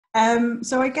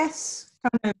So I guess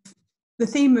kind of the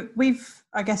theme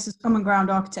I guess, is common ground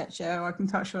architecture. I can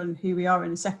touch on who we are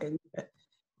in a second, but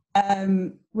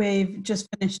we've just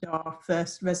finished our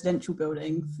first residential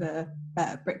building for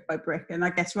Brick by Brick, and I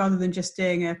guess rather than just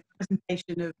doing a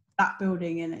presentation of that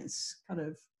building in its kind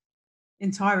of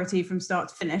entirety from start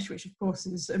to finish, which of course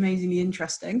is amazingly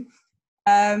interesting,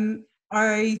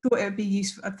 I thought it would be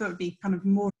useful. I thought it would be kind of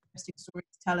more interesting story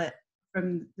to tell it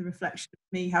from the reflection of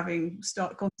me having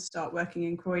gone to start working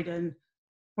in Croydon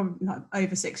probably not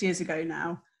over 6 years ago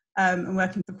now, and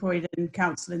working for Croydon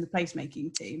Council in the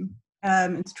placemaking team,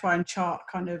 and to try and chart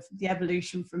kind of the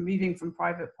evolution from moving from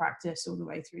private practice all the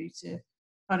way through to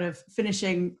kind of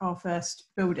finishing our first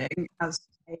building as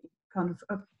a kind of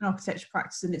an architecture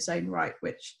practice in its own right,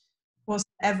 which wasn't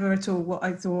ever at all what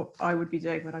I thought I would be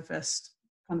doing when I first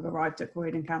kind of arrived at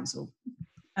Croydon Council.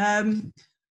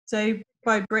 So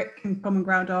by brick and common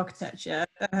ground architecture,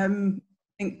 I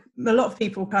think a lot of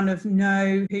people kind of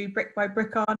know who Brick by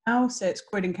Brick are now. So it's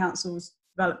Croydon Council's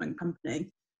development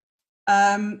company,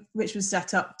 which was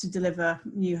set up to deliver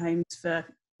new homes for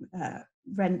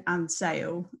rent and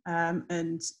sale,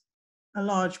 and a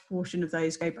large portion of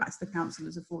those go back to the council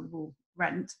as affordable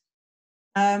rent.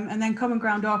 And then common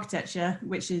ground architecture,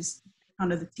 which is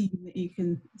kind of the team that you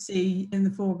can see in the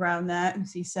foreground there, and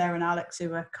see Sarah and Alex,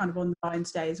 who are kind of on the line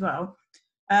today as well,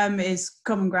 is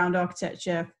common ground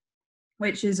architecture,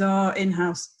 which is our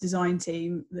in-house design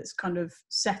team that's kind of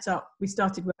set up. We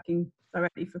started working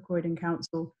directly for Croydon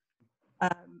Council,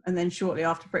 and then shortly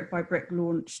after Brick by Brick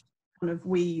launched,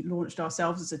 we launched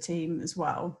ourselves as a team as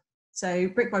well. So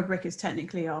Brick by Brick is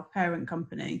technically our parent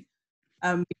company.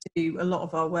 We do a lot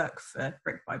of our work for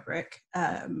Brick by Brick,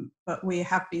 but we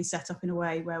have been set up in a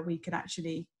way where we've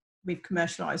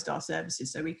commercialised our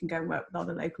services, so we can go and work with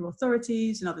other local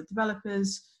authorities and other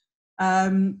developers.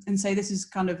 And so this is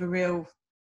kind of a real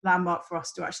landmark for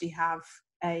us to actually have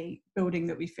a building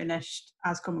that we finished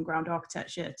as common ground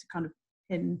architecture to kind of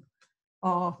pin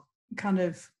our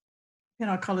colours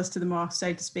to the mast,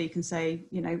 so to speak, and say,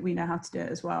 you know, we know how to do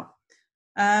it as well.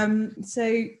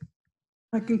 So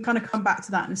I can kind of come back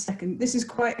to that in a second. This is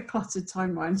quite a cluttered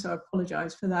timeline, so I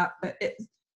apologise for that, but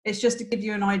it's just to give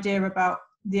you an idea about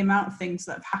the amount of things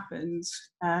that have happened,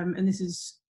 and this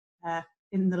is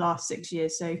in the last 6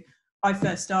 years. So I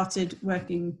first started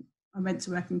working, I went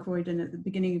to work in Croydon at the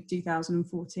beginning of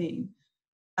 2014,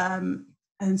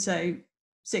 and so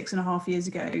 6.5 years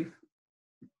ago,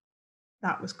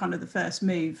 that was kind of the first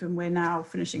move, and we're now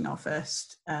finishing our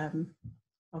first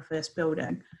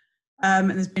building.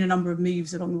 And there's been a number of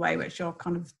moves along the way, which I'll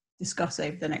kind of discuss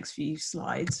over the next few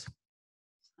slides.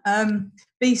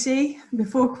 BC,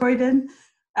 before Croydon.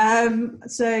 Before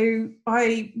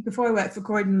I worked for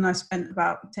Croydon, I spent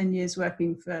about 10 years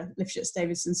working for Lifshitz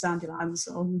Davidson Sandilands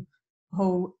on a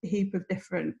whole heap of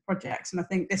different projects. And I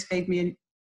think this gave me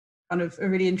a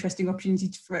really interesting opportunity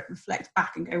to reflect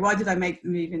back and go, why did I make the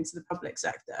move into the public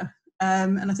sector?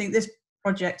 And I think this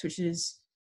project, which is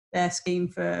their scheme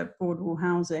for affordable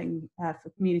housing for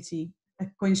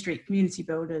Coin Street community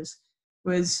builders,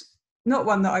 was not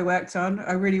one that I worked on.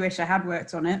 I really wish I had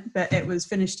worked on it, but it was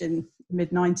finished in the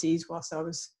mid-90s whilst I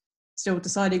was still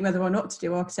deciding whether or not to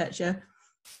do architecture.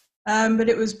 But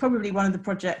it was probably one of the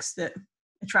projects that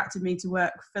attracted me to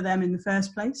work for them in the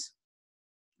first place.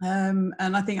 And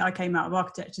I think I came out of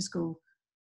architecture school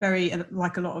very,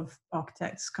 like a lot of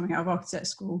architects coming out of architecture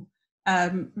school,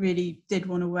 really did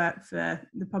want to work for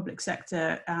the public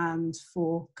sector and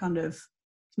for kind of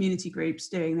community groups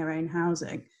doing their own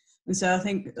housing. And so I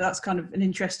think that's kind of an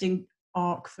interesting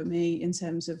arc for me in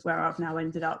terms of where I've now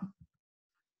ended up.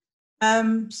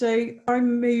 So I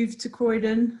moved to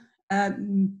Croydon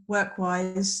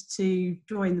work-wise to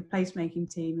join the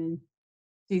placemaking team in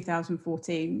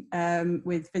 2014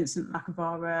 with Vincent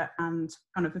Lacavara, and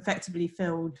kind of effectively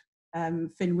filled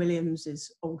Finn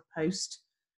Williams's old post.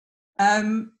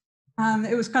 And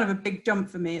it was kind of a big jump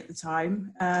for me at the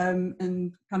time,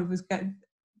 and kind of was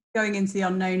going into the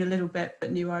unknown a little bit,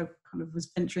 but knew I kind of was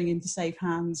venturing into safe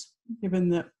hands, given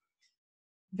that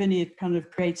Vinny had kind of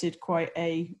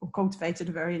cultivated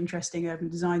a very interesting urban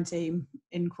design team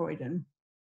in Croydon.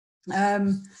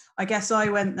 I guess I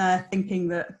went there thinking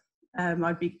that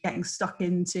I'd be getting stuck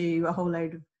into a whole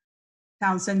load of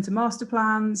town centre master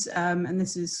plans, and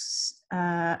this is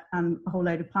and a whole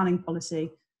load of planning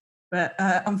policy. But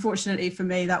unfortunately for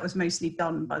me, that was mostly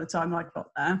done by the time I got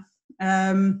there.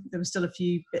 There were still a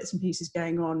few bits and pieces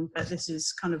going on, but this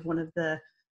is kind of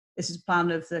this is a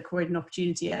plan of the Croydon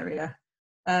Opportunity Area,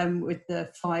 with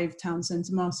the 5 town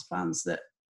centre master plans that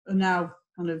are now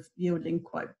kind of yielding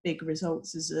quite big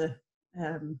results as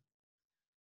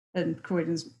and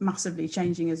Croydon's massively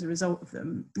changing as a result of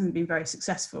them and been very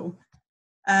successful.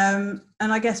 And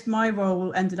I guess my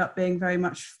role ended up being very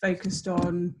much focused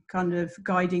on kind of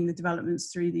guiding the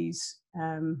developments through these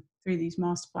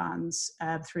master plans,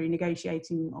 through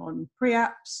negotiating on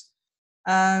pre-apps.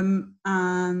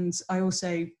 And I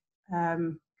also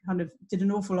kind of did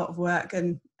an awful lot of work,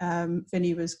 and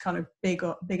Vinny was kind of big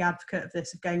advocate of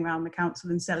this, of going around the council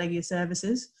and selling your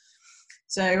services.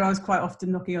 So I was quite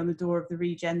often knocking on the door of the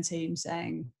regen team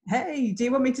saying, hey, do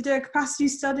you want me to do a capacity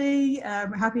study?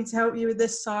 We're happy to help you with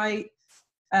this site.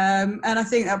 And I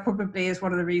think that probably is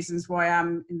one of the reasons why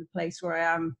I'm in the place where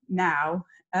I am now.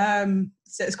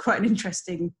 So it's quite an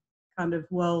interesting kind of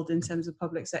world in terms of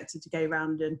public sector to go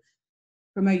around and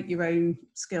promote your own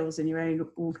skills in your own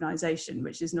organisation,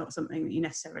 which is not something that you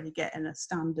necessarily get in a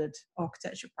standard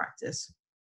architecture practice.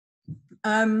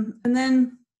 And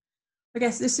then I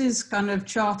guess this is kind of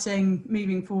charting,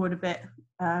 moving forward a bit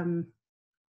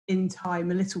in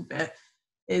time a little bit,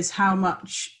 is how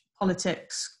much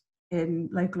politics in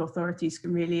local authorities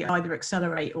can really either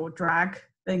accelerate or drag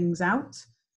things out.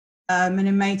 And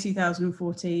in May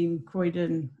 2014,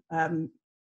 Croydon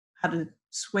had a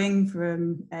swing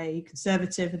from a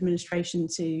Conservative administration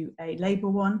to a Labour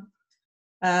one.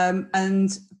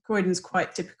 And Croydon's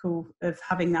quite typical of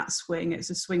having that swing.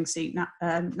 It's a swing seat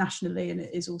nationally, and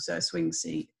it is also a swing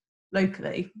seat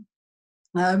locally.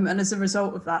 And as a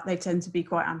result of that, they tend to be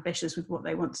quite ambitious with what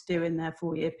they want to do in their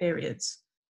 4-year periods.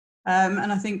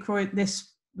 And I think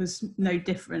this was no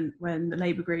different when the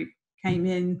Labour group came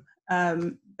in.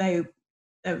 They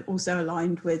also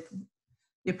aligned with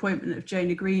the appointment of Joe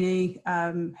Negrini,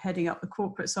 heading up the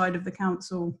corporate side of the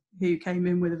council, who came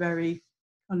in with a very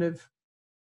kind of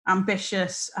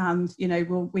ambitious and, you know,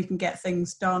 we can get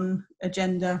things done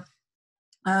agenda.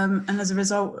 And as a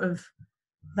result of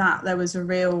that, there was a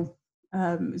real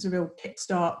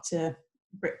kickstart to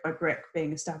brick by brick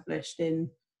being established in,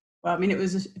 well, I mean, it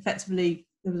was effectively,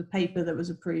 there was a paper that was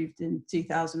approved in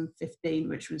 2015,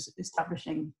 which was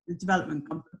establishing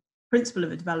the principle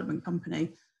of a development company,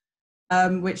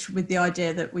 which with the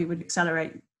idea that we would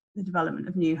accelerate the development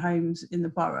of new homes in the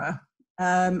borough.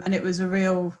 And it was a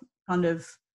real kind of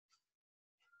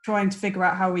trying to figure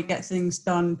out how we get things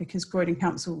done, because Croydon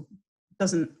Council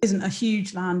isn't a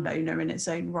huge landowner in its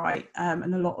own right,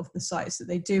 and a lot of the sites that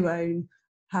they do own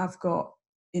have got,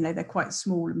 you know, they're quite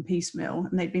small and piecemeal,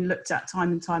 and they've been looked at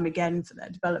time and time again for their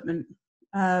development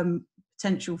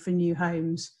potential for new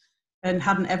homes, and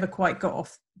hadn't ever quite got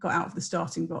out of the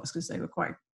starting blocks, because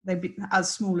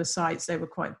as smaller sites, they were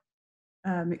quite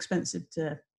expensive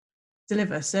to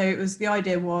deliver. So the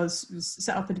idea was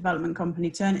set up a development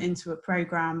company, turn it into a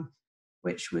programme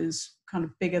which was kind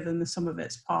of bigger than the sum of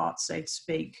its parts, so to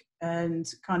speak, and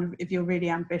kind of, if you're really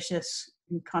ambitious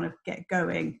and kind of get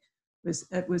going, was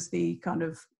the kind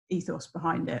of ethos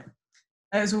behind it.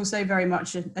 It was also very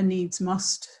much a needs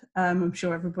must. I'm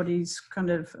sure everybody's kind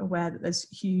of aware that there's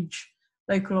huge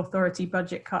local authority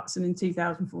budget cuts, and in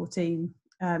 2014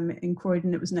 in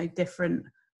Croydon it was no different. I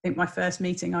think my first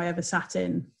meeting I ever sat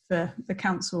in for the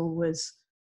council was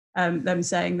them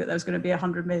saying that there was going to be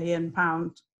 £100 million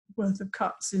worth of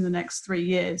cuts in the next 3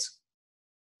 years.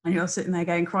 And you're sitting there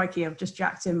going, crikey, I've just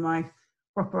jacked in my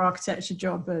proper architecture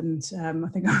job, and I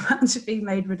think I'm about to be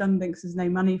made redundant because there's no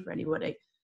money for anybody.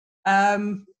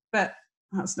 But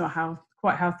that's not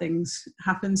quite how things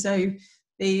happen. So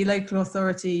the local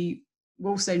authority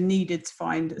also needed to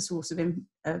find a source of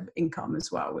income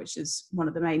as well, which is one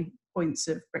of the main points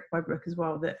of Brick by Brick as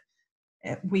well, that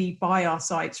we buy our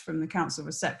sites from the council,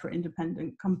 a separate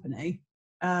independent company.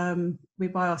 We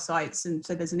buy our sites, and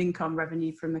so there's an income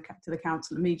revenue to the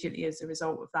council immediately as a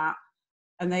result of that.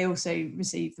 And they also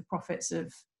receive the profits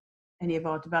of any of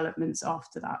our developments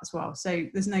after that as well. So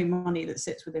there's no money that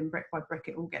sits within Brick by Brick,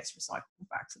 it all gets recycled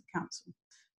back to the council.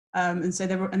 And so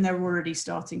they're already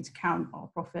starting to count our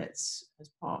profits as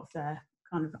part of their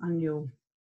kind of annual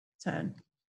turn.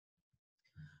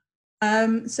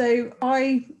 So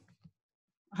I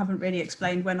haven't really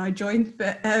explained when I joined,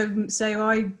 but so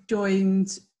I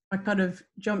kind of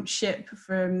jumped ship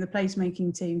from the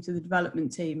placemaking team to the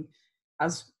development team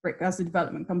as the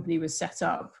development company was set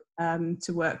up,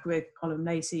 to work with Colin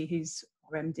Lacey, who's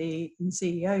our MD and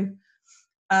CEO.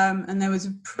 And there was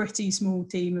a pretty small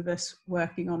team of us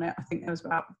working on it. I think there was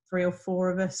about 3 or 4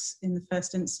 of us in the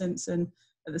first instance. And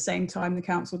at the same time, the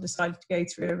council decided to go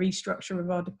through a restructure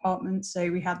of our department. So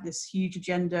we had this huge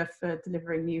agenda for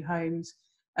delivering new homes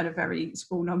and a very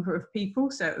small number of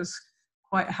people. So it was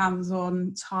quite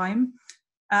hands-on time.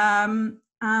 And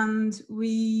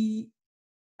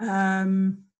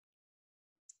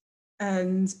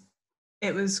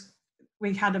it was,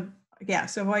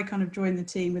 so I kind of joined the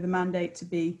team with a mandate to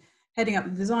be heading up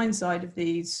the design side of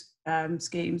these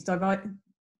schemes,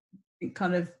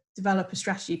 kind of develop a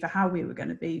strategy for how we were going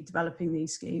to be developing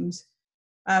these schemes,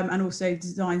 and also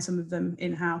design some of them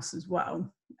in-house as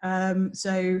well.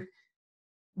 So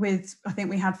I think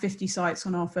we had 50 sites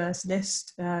on our first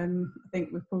list. I think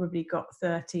we've probably got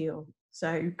 30 or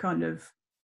so kind of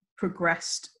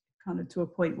progressed kind of to a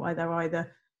point where they're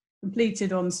either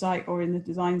completed on site or in the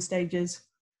design stages.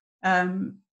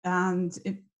 And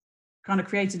it kind of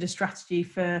created a strategy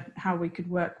for how we could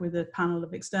work with a panel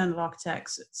of external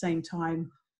architects at the same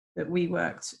time that we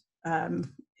worked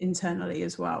internally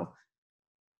as well.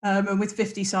 And with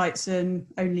 50 sites and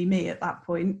only me at that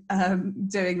point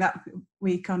doing that,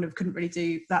 we kind of couldn't really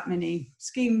do that many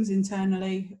schemes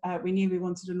internally. We knew we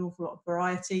wanted an awful lot of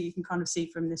variety. You can kind of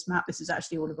see from this map, this is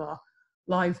actually all of our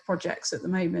live projects at the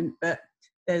moment, but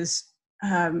there's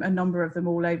a number of them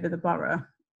all over the borough.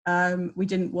 We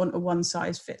didn't want a one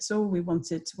size fits all. We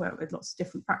wanted to work with lots of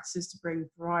different practices to bring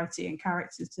variety and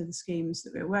characters to the schemes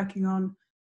that we were working on.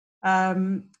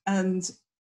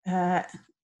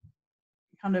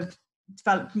 Kind of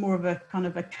developed more of a kind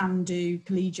of a can-do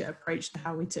collegiate approach to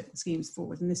how we took the schemes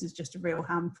forward. And this is just a real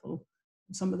handful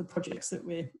of some of the projects that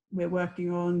we're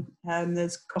working on.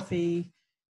 There's Coffee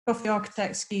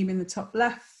Architect scheme in the top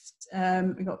left.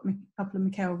 We've got a couple of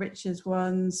Michael Richards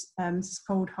ones. This is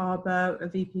Cold Harbour, a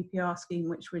VPPR scheme,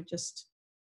 which we're just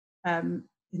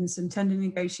in some tender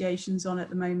negotiations on at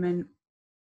the moment.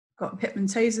 Got a Pitman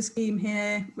Tozer scheme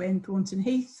here. We're in Thornton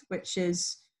Heath, which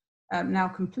is now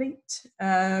complete.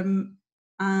 And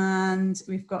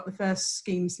we've got the first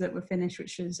schemes that were finished,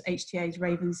 which is HTA's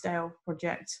Ravensdale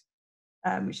project,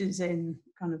 which is in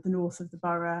kind of the north of the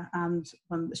borough, and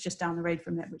one that's just down the road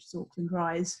from it, which is Auckland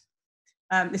Rise.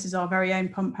 This is our very own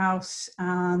pump house,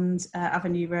 and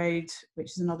Avenue Road,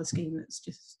 which is another scheme that's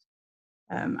just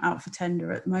out for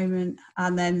tender at the moment.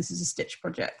 And then this is a Stitch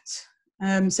project.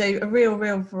 So a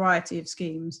real variety of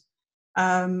schemes.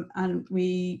 And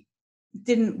we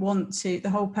didn't want to, the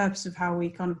whole purpose of how we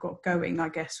kind of got going, I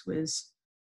guess, was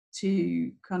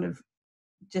to kind of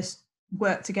just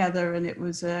work together, and it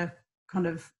was a kind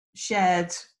of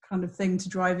shared kind of thing to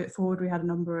drive it forward. We had a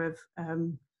number of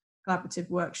collaborative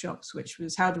workshops, which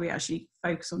was how do we actually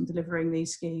focus on delivering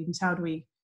these schemes? How do we,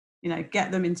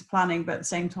 get them into planning, but at the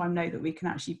same time know that we can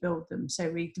actually build them? So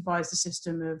we devised a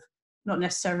system of not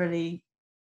necessarily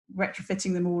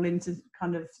retrofitting them all into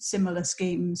kind of similar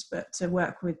schemes, but to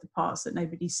work with the parts that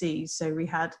nobody sees. So we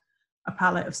had a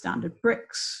palette of standard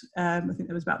bricks. I think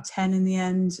there was about 10 in the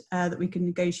end that we can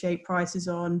negotiate prices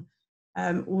on.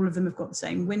 All of them have got the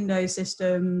same window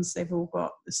systems. They've all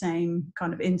got the same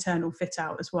kind of internal fit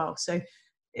out as well. So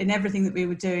in everything that we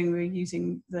were doing, we were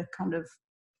using the kind of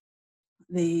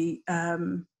the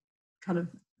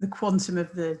quantum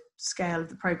of the scale of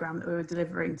the program that we were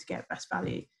delivering to get best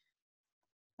value.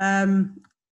 And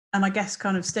I guess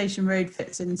kind of Station Road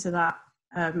fits into that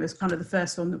as kind of the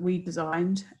first one that we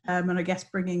designed. And I guess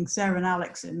bringing Sarah and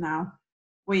Alex in now,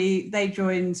 they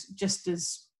joined just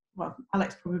as, well,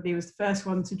 Alex probably was the first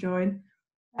one to join.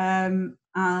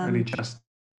 Only just.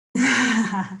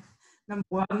 Number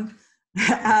one.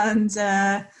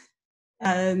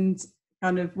 and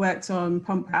kind of worked on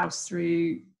Pump House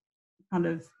through kind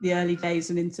of the early days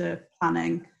and into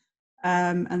planning.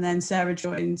 And then Sarah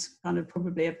joined kind of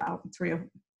probably about 3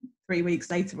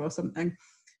 weeks later or something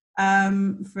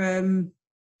from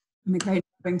McLean,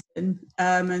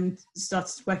 and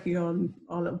started working on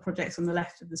our little projects on the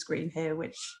left of the screen here,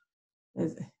 which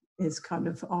is kind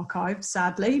of archived,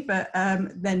 sadly, but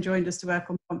then joined us to work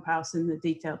on Pump House in the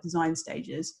detailed design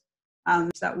stages.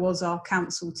 And that was our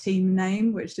council team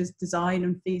name, which is Design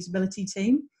and Feasibility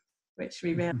Team, which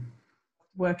we realized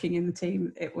working in the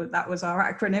team, that was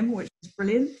our acronym, which is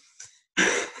brilliant.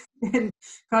 And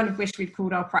kind of wish we'd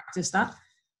called our practice that.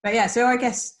 But yeah, so I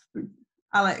guess,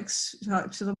 Alex,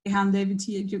 shall I hand over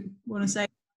to you? Do you want to say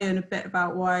a bit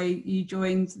about why you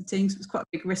joined the team? So it was quite a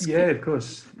big risk. Yeah, of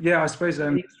course. Yeah, I suppose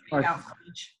I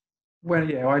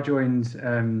joined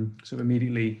sort of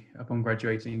immediately upon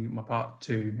graduating my part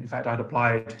 2. In fact, I'd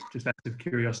applied just out of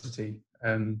curiosity,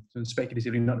 so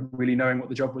speculatively, not really knowing what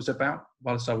the job was about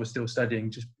whilst I was still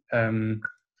studying. Just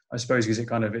I suppose because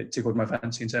it tickled my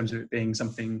fancy in terms of it being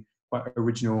something quite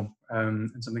original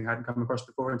and something I hadn't come across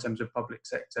before in terms of public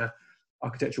sector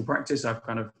architectural practice. I've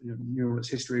kind of knew all its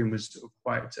history and was sort of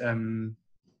quite.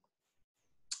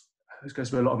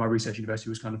 Because a lot of my research at university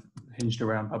was kind of hinged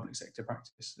around public sector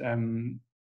practice. And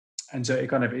so it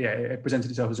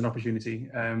presented itself as an opportunity,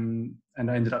 and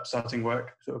I ended up starting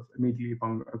work sort of immediately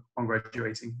upon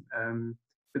graduating.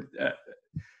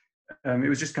 it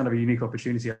was just kind of a unique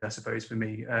opportunity, I suppose, for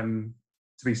me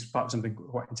to be part of something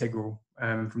quite integral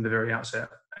from the very outset.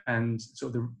 And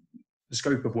sort of the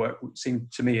scope of work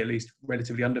seemed, to me at least,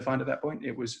 relatively undefined at that point.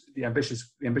 It was the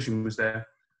ambition was there,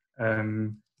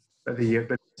 but the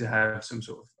ability to have some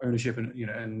sort of ownership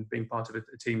and being part of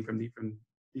a team from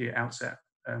the outset,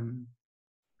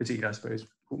 particularly, I suppose,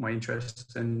 caught my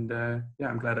interest. And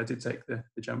I'm glad I did take the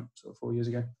jump sort of 4 years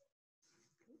ago.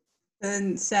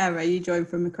 And Sarah, you joined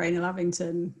from McCrane and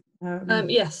Lavington.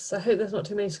 Yes, I hope there's not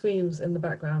too many screams in the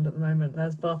background at the moment.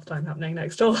 There's bath time happening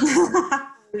next door.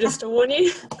 Just to warn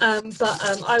you.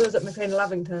 But I was at McCrane and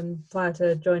Lavington prior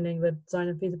to joining the design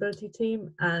and feasibility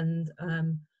team, and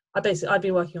I'd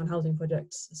been working on housing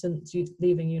projects since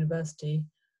leaving university.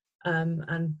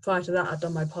 And prior to that, I'd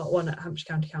done my part 1 at Hampshire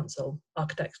County Council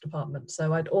Architects Department.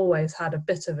 So I'd always had a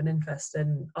bit of an interest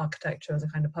in architecture as a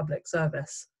kind of public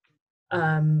service.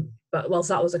 But whilst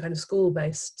that was a kind of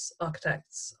school-based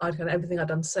architects, everything I'd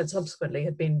done subsequently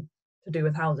had been to do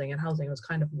with housing, and housing was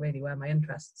kind of really where my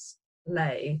interests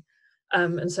lay.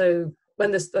 And so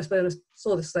when I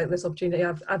saw this opportunity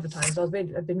I've advertised, I've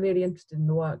been really interested in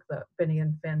the work that Vinny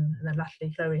and Finn, and then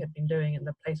latterly Chloe, had been doing in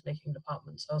the placemaking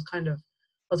department. So I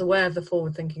was aware of the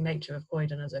forward-thinking nature of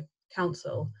Croydon as a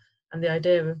council, and the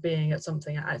idea of being at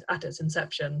something at its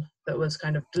inception that was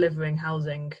kind of delivering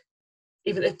housing,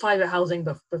 even if private housing,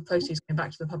 but with proceeds going back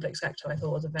to the public sector, I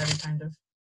thought was a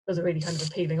really kind of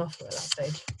appealing offer at that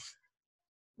stage.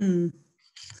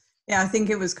 Yeah, I think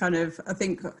it was I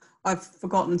think I've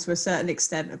forgotten to a certain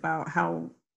extent about how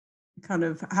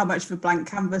much of a blank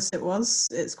canvas it was.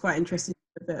 It's quite interesting,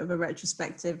 a bit of a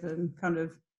retrospective, and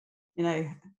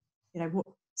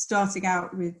starting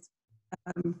out with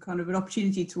kind of an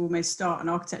opportunity to almost start an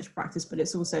architecture practice, but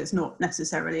it's not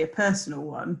necessarily a personal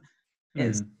one.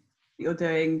 It's you're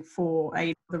doing for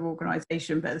another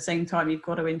organisation, but at the same time you've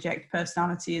got to inject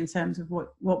personality in terms of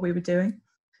what we were doing.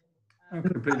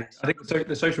 Completely. I think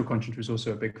the social conscience was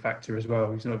also a big factor as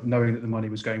well. Sort of knowing that the money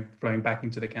was flowing back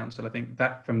into the council. I think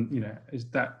that is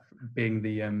that being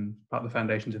the part of the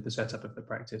foundations of the setup of the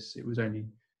practice. It was only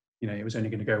going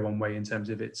to go one way in terms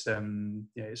of its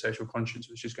social conscience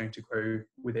was just going to grow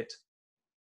with it.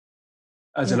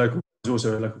 As I was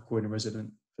also a local Croydon resident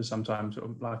for some time, sort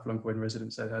of lifelong Croydon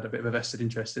resident, so I had a bit of a vested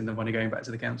interest in the money going back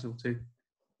to the council too.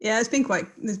 Yeah, there's been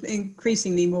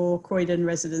increasingly more Croydon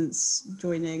residents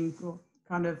joining, or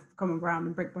kind of common ground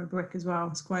and brick by brick as well.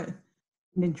 It's quite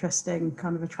an interesting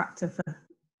kind of attractor for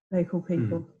local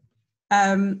people,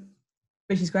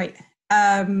 which is great.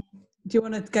 Do you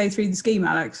want to go through the scheme,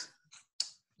 Alex?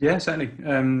 Yeah, certainly.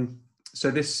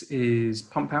 So this is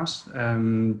Pump House.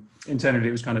 Internally,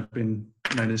 it was kind of been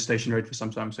known as Station Road for some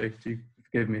time, so if you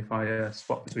forgive me if I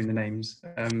spot between the names.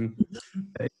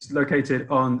 It's located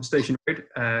on Station Road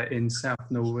in South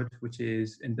Norwood, which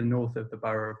is in the north of the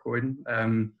Borough of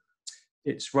Croydon.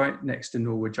 It's right next to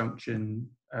Norwood Junction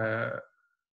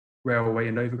railway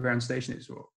and overground station. It's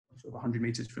sort of 100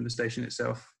 metres from the station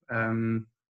itself.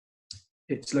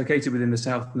 It's located within the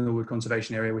South Norwood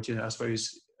Conservation Area, which is, I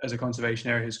suppose, as a conservation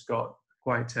area, has got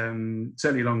quite,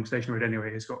 certainly along Station Road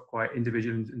anyway, has got quite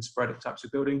individual and sporadic types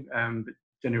of building, but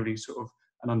generally sort of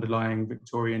an underlying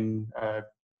Victorian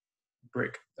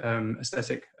brick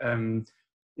aesthetic,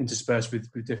 interspersed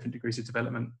with different degrees of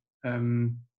development.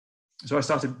 So I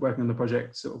started working on the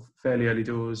project sort of fairly early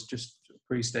doors, just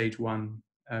pre-stage 1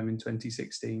 in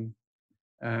 2016.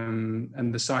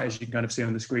 And the site, as you can kind of see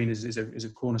on the screen, is a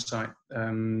corner site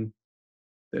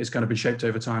that has kind of been shaped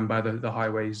over time by the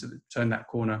highways that turn that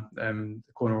corner. The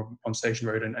corner on Station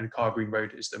Road and Car Green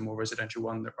Road is the more residential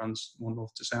one that runs more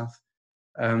north to south.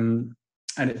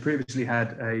 And it previously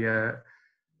had a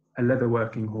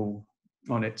leatherworking hall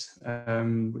on it,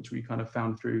 which we kind of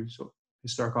found through sort of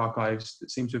historic archives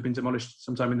that seem to have been demolished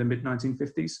sometime in the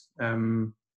mid-1950s,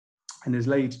 and has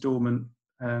laid dormant,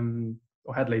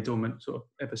 or had laid dormant sort of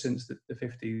ever since the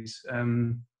 50s.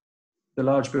 The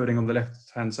large building on the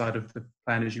left-hand side of the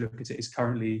plan, as you look at it, is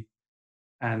currently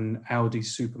an Aldi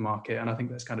supermarket, and I think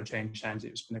that's kind of changed hands.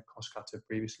 It's been a cost cutter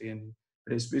previously,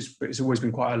 but it's always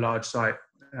been quite a large site.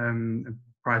 And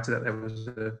prior to that, there was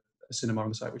a cinema on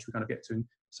the site, which we kind of get to in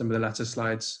some of the latter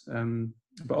slides.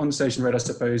 But on Station Road, I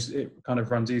suppose it kind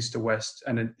of runs east to west,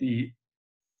 and then the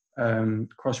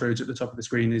crossroads at the top of the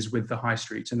screen is with the high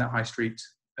street, and that high street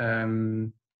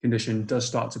condition does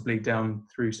start to bleed down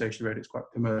through Station Road. It's quite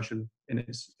commercial in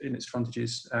its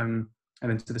frontages, and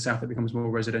then to the south it becomes more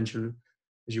residential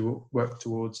as you work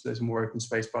towards. There's more open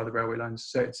space by the railway lines.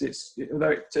 So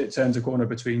although it turns a corner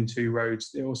between two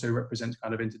roads, it also represents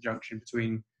kind of interjunction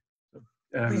between.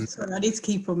 Sorry, I need to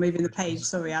keep on moving the page.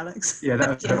 Sorry, Alex. Yeah,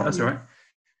 that's all right.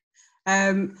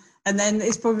 And then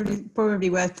it's probably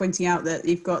worth pointing out that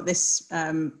you've got this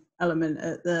element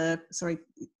at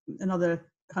another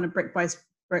kind of brick by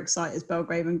brick site is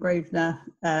Belgrave and Grosvenor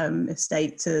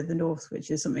estate to the north,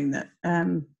 which is something that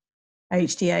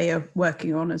HTA are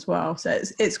working on as well. So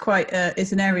it's quite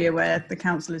it's an area where the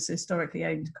council has historically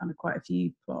owned kind of quite a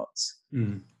few plots.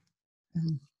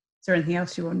 Is there anything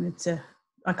else you wanted to?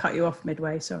 I cut you off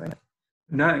midway. Sorry.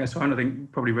 No, I think that's fine. I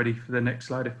think probably ready for the next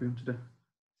slide if we wanted to.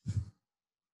 I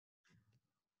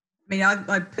mean,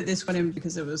 I put this one in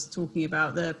because it was talking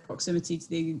about the proximity to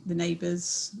the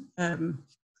neighbours, and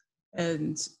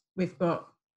we've got,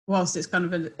 whilst it's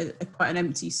kind of quite an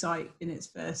empty site in its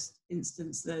first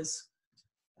instance, there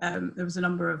was a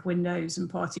number of windows and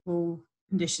party wall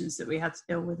conditions that we had to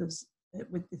deal with the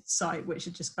site, which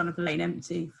had just kind of lain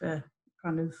empty for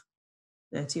kind of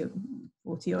 30 or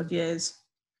 40 odd years.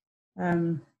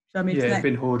 It's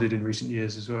been hoarded in recent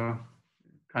years as well.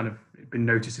 Kind of been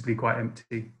noticeably quite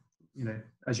empty, you know,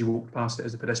 as you walk past it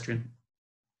as a pedestrian.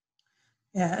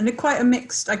 Yeah, and quite a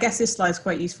mixed. I guess this slide's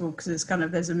quite useful because it's kind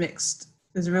of there's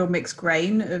a real mixed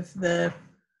grain of the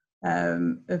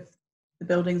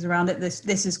buildings around it.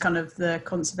 This is kind of the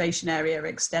conservation area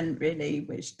extent really,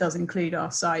 which does include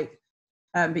our site.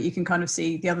 But you can kind of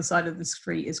see the other side of the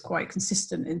street is quite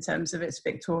consistent in terms of its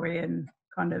Victorian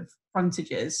kind of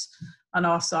frontages, and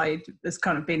our side has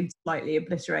kind of been slightly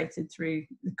obliterated through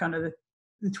the kind of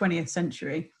the 20th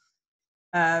century.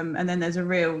 And then there's a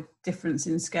real difference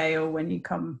in scale when you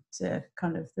come to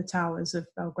kind of the towers of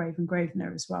Belgrave and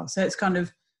Grosvenor as well. So it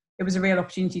was a real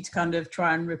opportunity to kind of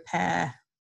try and repair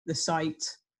the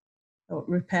site or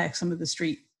repair some of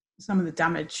the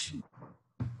damage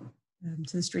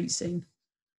to the street scene.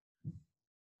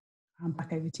 I'm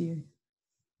back over to you.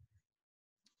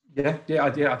 Yeah.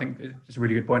 I think it's a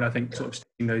really good point. I think sort of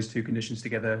sticking those two conditions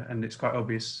together, and it's quite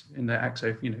obvious in the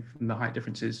AXO, you know, from the height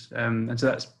differences. And so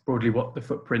that's broadly what the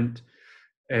footprint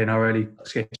in our early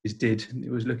sketches did.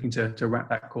 It was looking to wrap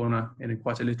that corner in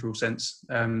quite a literal sense,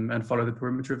 and follow the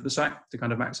perimeter of the site to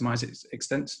kind of maximise its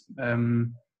extent,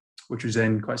 which was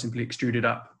then quite simply extruded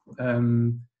up.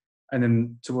 And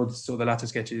then towards sort of the latter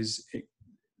sketches,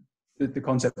 the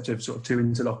concept of sort of two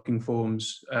interlocking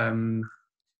forms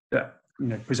that, you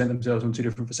know, present themselves on two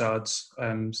different facades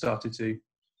started to.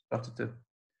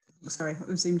 Sorry,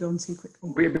 I zoomed on too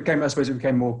quickly.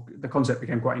 The concept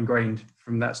became quite ingrained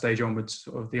from that stage onwards.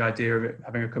 Sort of the idea of it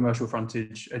having a commercial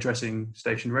frontage addressing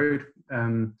Station Road,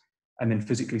 and then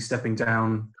physically stepping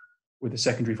down with a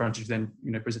secondary frontage, then,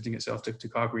 you know, presenting itself to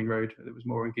Car Green Road that was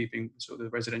more in keeping with sort of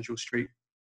the residential street.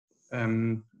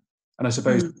 And I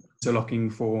suppose the interlocking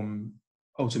form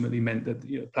ultimately meant that,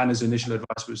 you know, planners' initial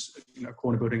advice was, you know, a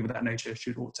corner building of that nature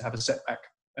ought to have a setback.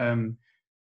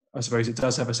 I suppose it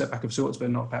does have a setback of sorts,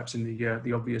 but not perhaps in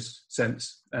the obvious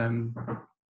sense. Yeah,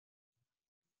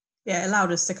 it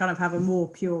allowed us to kind of have a more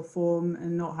pure form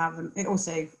and not have it.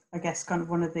 Also, I guess, kind of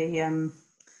one of the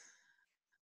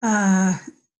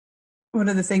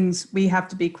things we have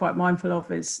to be quite mindful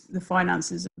of is the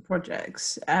finances of the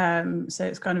projects. So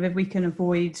it's kind of, if we can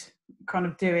avoid kind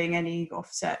of doing any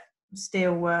offset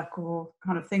steel work or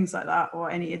kind of things like that,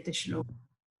 or any additional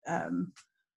kind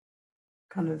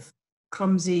of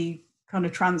clumsy kind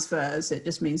of transfers, it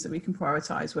just means that we can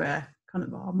prioritize where kind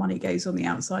of our money goes on the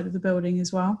outside of the building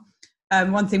as well.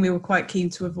 One thing we were quite keen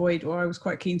to avoid, or I was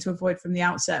quite keen to avoid from the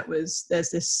outset, was there's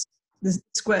this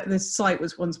site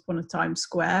was once upon a time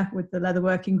square with the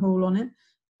leatherworking hall on it,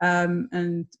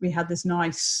 and we had this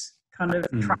nice kind of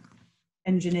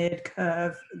engineered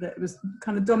curve that was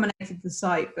kind of dominated the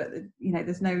site, but, you know,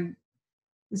 there's no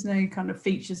kind of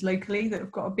features locally that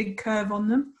have got a big curve on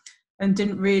them, and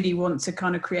didn't really want to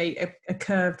kind of create a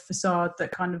curved facade that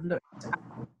kind of looked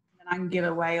an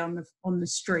angular way on the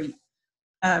street.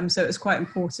 So it was quite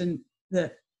important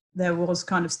that there was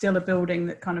kind of still a building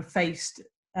that kind of faced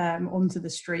onto the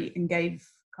street and gave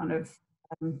a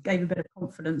bit of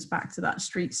confidence back to that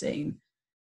street scene,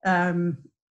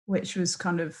 which was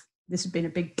kind of, this had been a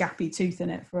big gappy tooth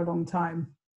in it for a long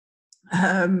time.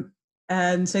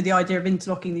 And so the idea of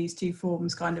interlocking these two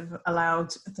forms kind of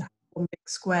allowed to have one big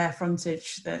square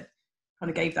frontage that kind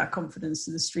of gave that confidence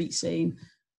to the street scene.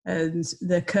 And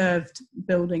the curved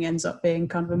building ends up being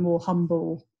kind of a more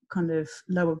humble kind of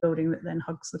lower building that then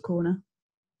hugs the corner.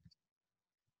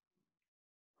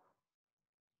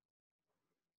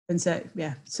 And so,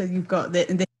 yeah, so you've got this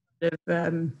kind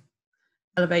of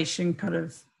elevation kind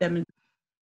of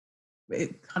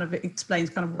it kind of explains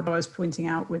kind of what I was pointing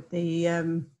out with the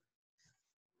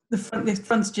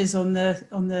frontages on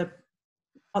the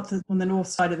on the north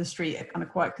side of the street are kind of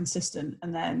quite consistent,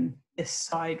 and then this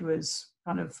side was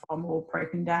kind of far more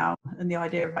broken down, and the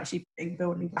idea of actually putting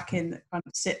building back in that kind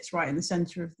of sits right in the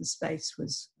centre of the space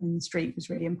was in the street was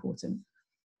really important.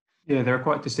 Yeah, there are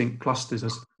quite distinct clusters, I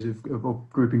suppose, of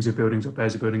groupings of buildings or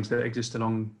pairs of buildings that exist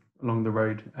along the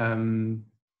road.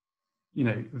 You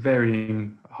know,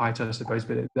 varying height, I suppose,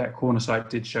 but that corner site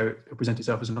did present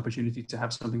itself as an opportunity to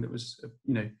have something that was,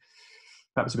 you know,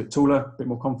 perhaps a bit taller, a bit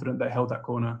more confident, that held that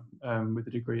corner with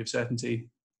a degree of certainty.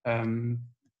 And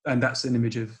that's an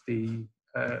image of the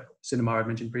cinema I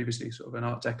mentioned previously, sort of an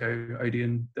Art Deco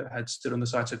Odeon that had stood on the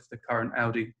site of the current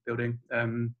Audi building,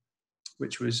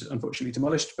 which was unfortunately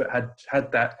demolished, but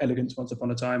had that elegance once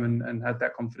upon a time and had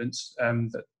that confidence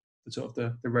that the sort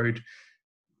of the road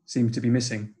seemed to be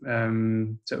missing.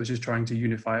 So it was just trying to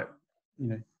unify it, you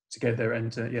know, together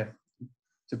and to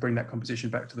bring that composition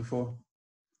back to the fore.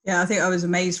 Yeah, I think I was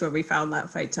amazed when we found that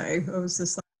photo. I was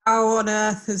just like, how on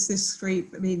earth has this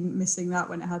street been missing that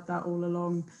when it had that all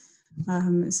along?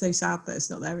 It's so sad that it's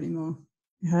not there anymore.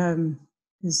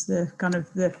 Is the kind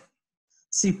of the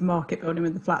supermarket building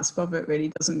with the flats above it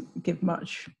really doesn't give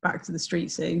much back to the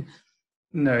street scene.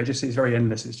 No, it's very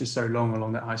endless. It's just so long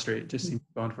along that high street. It just seems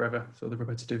to go on forever. Sort of the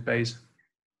repetitive bays.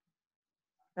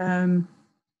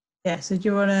 Yeah. So do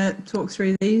you want to talk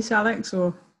through these, Alex,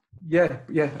 or? Yeah.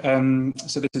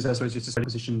 So this is, I suppose, just a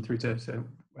position through to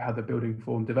how the building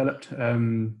form developed.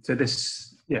 So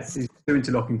this, these two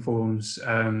interlocking forms,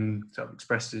 sort of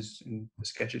expressed as in the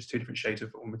sketch as two different shades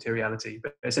of materiality,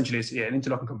 but essentially it's an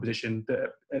interlocking composition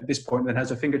that at this point then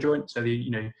has a finger joint. So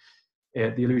the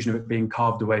illusion of it being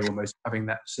carved away, almost having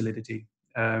that solidity,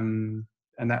 and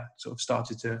that sort of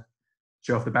started to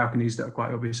show off the balconies that are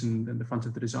quite obvious in the front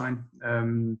of the design.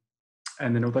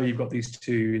 And then although you've got these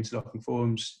two interlocking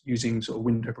forms using sort of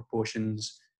window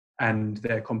proportions and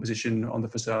their composition on the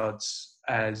facades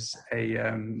as a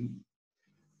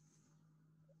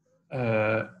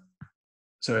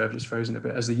sorry, I've just frozen a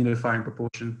bit, as the unifying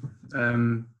proportion.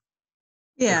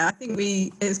 I think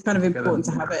it's kind of important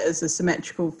to have it as a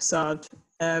symmetrical facade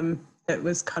that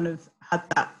was kind of had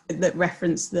that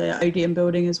referenced the Odeon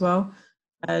building as well,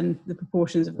 and the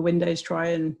proportions of the windows try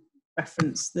and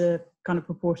reference the kind of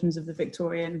proportions of the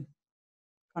Victorian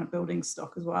kind of building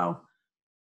stock as well.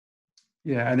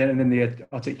 Yeah, and then the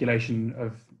articulation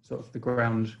of sort of the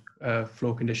ground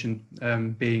floor condition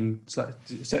being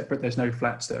slightly separate. There's no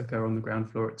flats that occur on the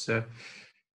ground floor. It's a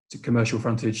commercial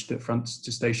frontage that fronts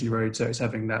to Stationary Road, so it's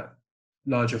having that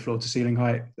larger floor to ceiling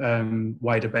height,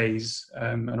 wider bays,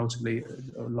 and ultimately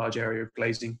a large area of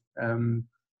glazing. And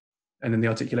then the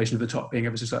articulation of the top being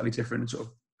ever so slightly different and sort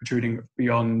of protruding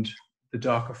beyond the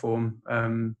darker form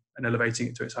and elevating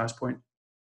it to its highest point.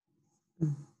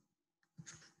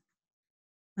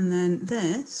 And then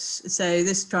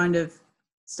this kind of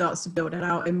starts to build it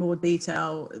out in more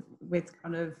detail with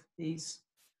kind of these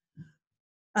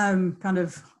kind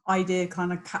of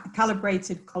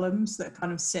calibrated columns that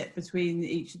kind of sit between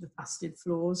each of the faceted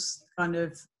floors. Kind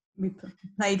of we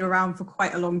played around for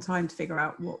quite a long time to figure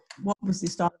out what was the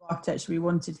style of architecture we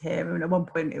wanted here. And at one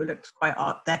point it looked quite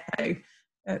Art Deco,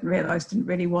 and realised didn't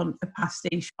really want a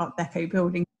pastiche Art Deco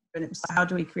building. And it was like, how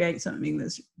do we create something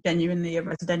that's genuinely a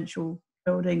residential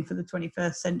building for the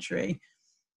 21st century,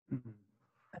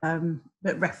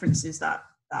 that references that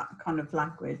kind of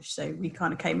language? So we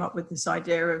kind of came up with this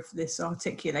idea of this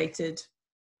articulated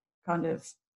kind of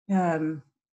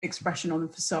expression on the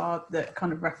facade that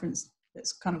kind of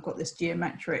that's kind of got this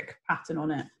geometric pattern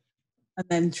on it, and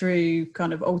then through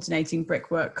kind of alternating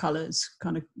brickwork colours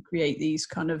kind of create these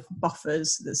kind of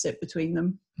buffers that sit between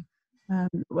them.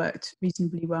 Worked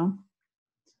reasonably well.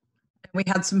 We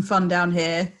had some fun down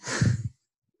here.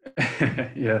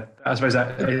 Yeah, I suppose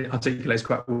that articulates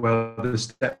quite well the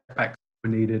step back were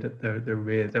needed at the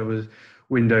rear. There was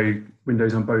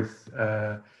windows on both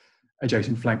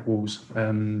adjacent flank walls,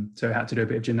 so it had to do a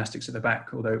bit of gymnastics at the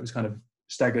back, although it was kind of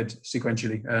staggered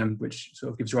sequentially, which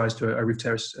sort of gives rise to a roof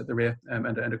terrace at the rear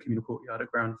and a communal courtyard at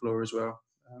ground floor as well.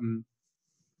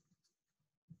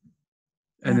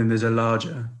 And then there's a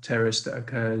larger terrace that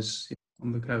occurs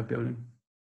on the curved building.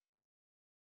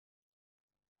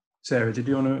 Sarah, did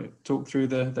you want to talk through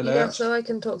the layouts? Yeah, so I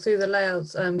can talk through the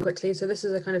layouts quickly. So this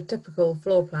is a kind of typical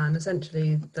floor plan.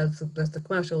 Essentially, there's the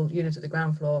commercial unit at the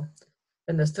ground floor,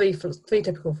 and there's three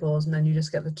typical floors, and then you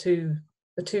just get the two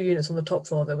units on the top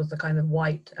floor. That was the kind of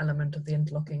white element of the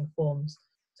interlocking forms.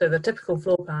 So the typical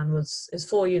floor plan is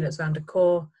 4 units around a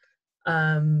core.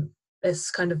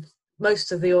 It's kind of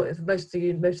most of the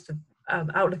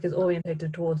outlook is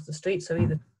orientated towards the street, so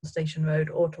either Station Road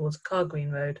or towards Car Green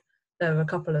Road. there were a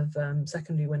couple of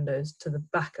secondary windows to the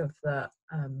back of the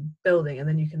building, and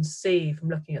then you can see from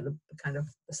looking at the kind of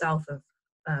the south of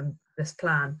this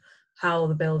plan how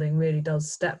the building really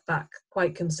does step back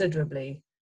quite considerably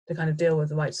to kind of deal with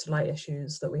the rights to light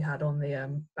issues that we had on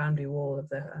the boundary wall of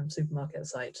the supermarket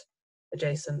site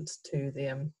adjacent to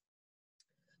the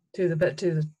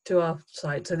to our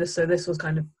site. So this was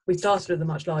kind of, we started with a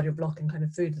much larger block, and kind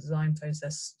of through the design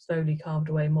process slowly carved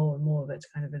away more and more of it to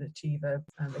kind of achieve a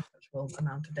acceptable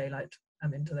amount of daylight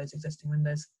into those existing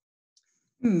windows.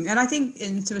 And I think,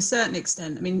 to a certain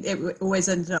extent, I mean, it always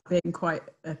ended up being quite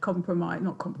a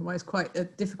quite a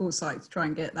difficult site to try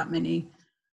and get that many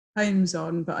homes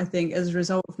on. But I think as a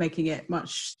result of making it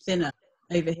much thinner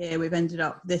over here, we've ended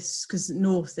up because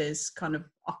north is kind of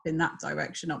up in that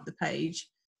direction up the page.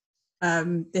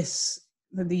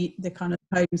 The kind of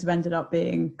homes have ended up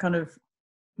being kind of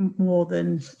more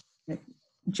than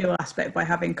dual aspect by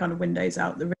having kind of windows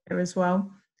out the rear as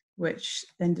well, which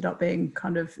ended up being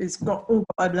kind of, it's got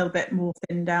a little bit more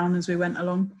thinned down as we went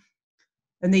along.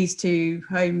 And these two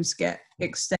homes get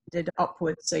extended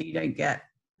upwards, so you don't get,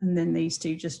 and then these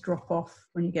two just drop off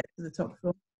when you get to the top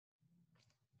floor.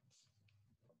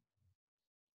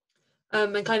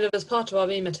 And kind of as part of our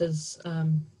remit as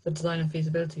the design and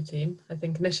feasibility team, I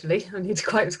think initially, I need to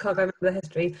can't remember the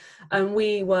history,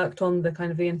 we worked on the kind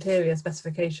of the interior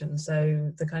specifications.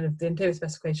 So the interior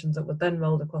specifications that were then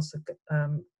rolled across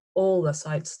all the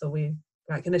sites that we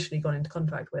initially gone into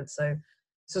contract with. So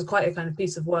this was quite a kind of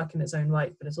piece of work in its own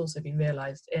right, but it's also been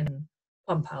realised in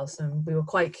Pump House, and we were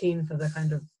quite keen for the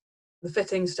kind of the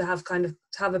fittings to have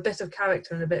a bit of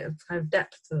character and a bit of kind of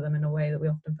depth to them in a way that we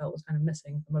often felt was kind of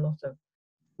missing from a lot of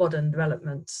modern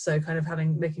developments. So kind of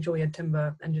making sure we had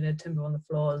engineered timber on the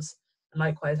floors, and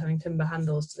likewise having timber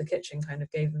handles to the kitchen kind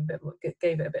of gave it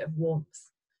a bit of warmth.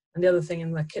 And the other thing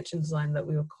in the kitchen design that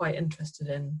we were quite interested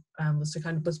in was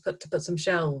to put some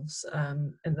shelves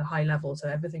in the high level, so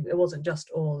everything, it wasn't just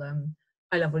all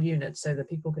high level units, so that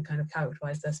people could kind of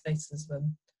characterize their spaces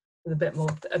with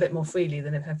a bit more freely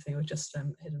than if everything was just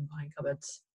hidden behind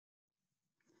cupboards.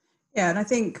 Yeah, and I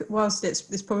think whilst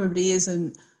this probably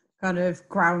isn't kind of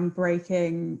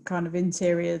groundbreaking kind of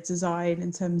interior design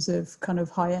in terms of kind of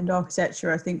high-end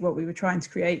architecture, I think what we were trying to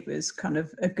create was kind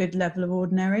of a good level of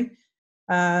ordinary.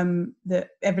 That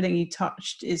everything you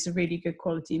touched is a really good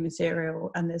quality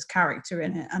material, and there's character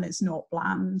in it, and it's not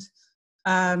bland,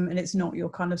 and it's not your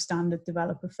kind of standard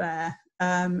developer fare.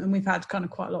 And we've had kind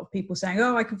of quite a lot of people saying,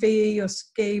 oh, I could VE your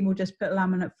scheme or just put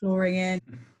laminate flooring in.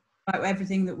 Like,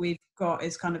 everything that we've got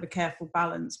is kind of a careful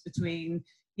balance between,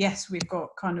 yes, we've got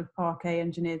kind of parquet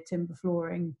engineered timber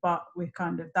flooring, but we're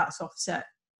kind of, that's offset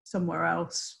somewhere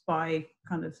else by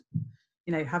kind of,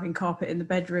 having carpet in the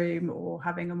bedroom or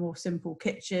having a more simple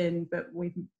kitchen, but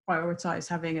we've prioritized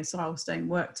having a silestone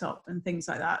worktop and things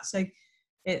like that. So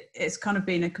it's kind of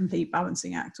been a complete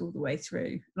balancing act all the way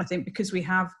through. And I think because we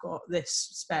have got this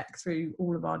spec through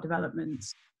all of our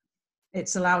developments,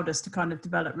 it's allowed us to kind of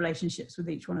develop relationships with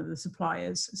each one of the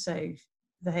suppliers. So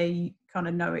they kind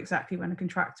of know exactly when a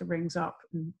contractor rings up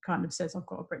and kind of says, I've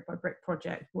got a brick by brick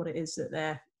project, what it is that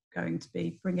they're going to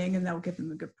be bringing, and they'll give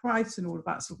them a good price and all of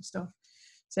that sort of stuff.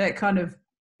 So it kind of,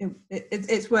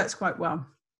 it works quite well.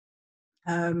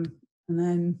 And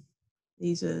then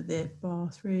these are the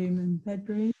bathroom and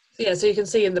bedroom. Yeah, so you can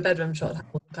see in the bedroom shot how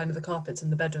kind of the carpets in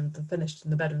the bedroom, the finished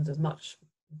in the bedrooms is much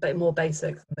more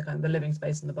basic than the kind of the living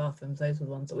space in the bathrooms. Those were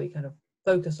the ones that we kind of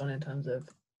focused on in terms of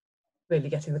really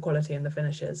getting the quality and the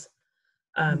finishes.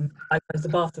 Likewise, the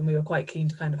bathroom, we were quite keen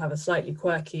to kind of have a slightly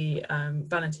quirky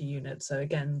vanity unit. So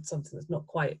again, something that's not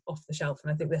quite off the shelf.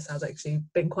 And I think this has actually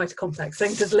been quite a complex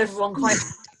thing to deliver on quite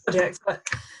projects. But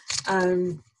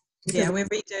yeah, we're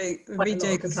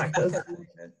redoing contractors.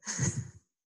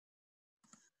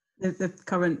 The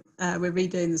current we're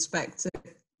redoing the spec to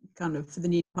kind of for the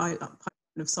new pipeline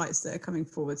of sites that are coming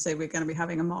forward. So we're going to be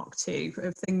having a Mark II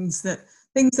of things that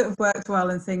have worked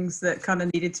well and things that kind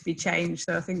of needed to be changed.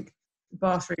 So I think the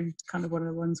bathroom's kind of one of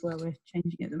the ones where we're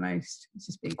changing it the most. It's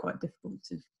just been quite difficult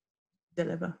to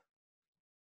deliver.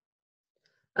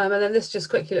 And then this just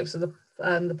quickly looks at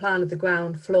the plan of the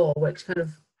ground floor, which kind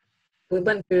of, we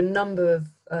went through a number of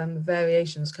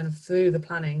variations kind of through the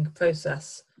planning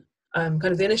process. Kind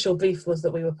of the initial brief was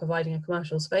that we were providing a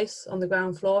commercial space on the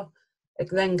ground floor. It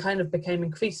then kind of became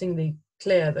increasingly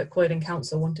clear that Croydon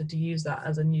Council wanted to use that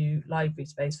as a new library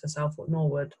space for Southwark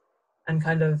Norwood, and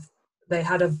kind of they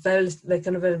had a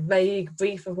vague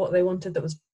brief of what they wanted that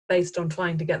was based on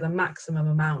trying to get the maximum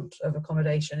amount of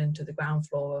accommodation into the ground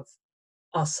floor of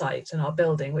our site and our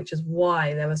building, which is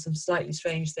why there were some slightly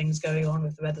strange things going on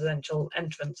with the residential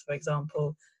entrance, for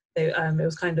example. It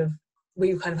was kind of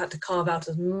we kind of had to carve out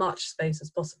as much space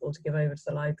as possible to give over to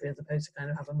the library, as opposed to kind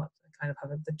of have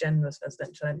the generous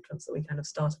residential entrance that we kind of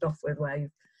started off with, where you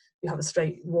have a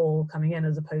straight wall coming in,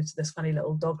 as opposed to this funny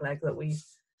little dogleg that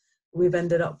we've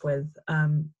ended up with.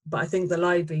 But I think the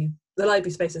library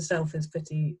space itself is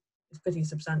pretty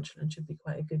substantial and should be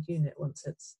quite a good unit once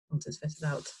it's fitted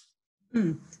out.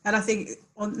 And I think,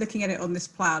 looking at it on this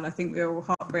plan, I think we were all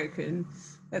heartbroken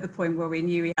at the point where we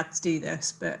knew we had to do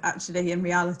this, but actually in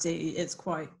reality it's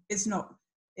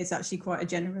actually quite a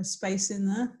generous space in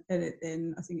there,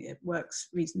 and I think it works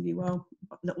reasonably well.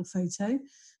 Little photo.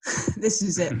 This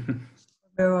is it.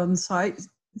 We're on site,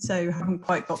 so haven't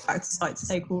quite got back to site to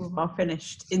take all of our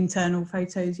finished internal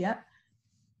photos yet.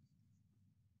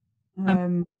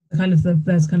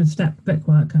 There's kind of step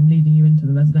brickwork leading you into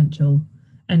the residential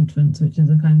entrance, which is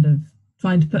a kind of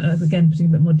trying to putting a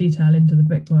bit more detail into the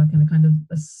brickwork and a kind of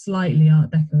a slightly Art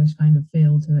Deco-ish kind of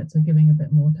feel to it, so giving a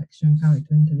bit more texture and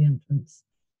character into the entrance.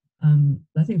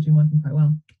 I think it's been working quite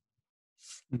well.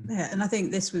 Yeah, and I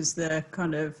think this was the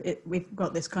kind of we've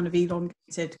got this kind of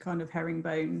elongated kind of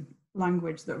herringbone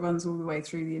language that runs all the way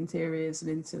through the interiors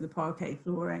and into the parquet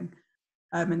flooring,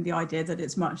 and the idea that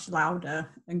it's much louder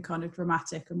and kind of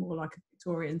dramatic and more like a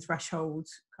Victorian threshold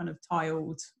kind of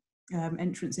tiled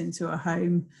entrance into a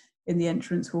home in the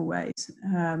entrance hallways,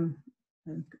 and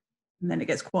then it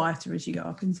gets quieter as you go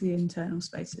up into the internal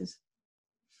spaces.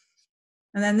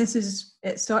 And then it's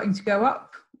starting to go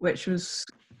up, which was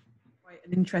quite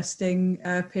an interesting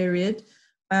period.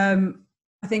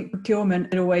 I think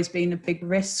procurement had always been a big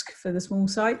risk for the small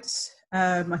sites.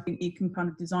 I think you can kind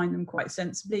of design them quite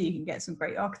sensibly. You can get some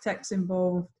great architects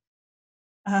involved.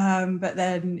 But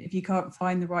then if you can't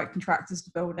find the right contractors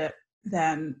to build it,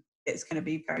 then it's going to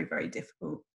be very, very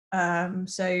difficult.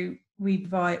 So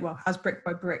as brick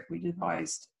by brick, we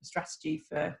devised a strategy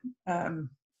for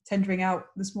tendering out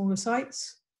the smaller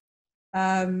sites,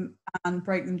 and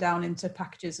break them down into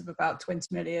packages of about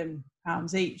 £20 million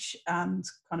each, and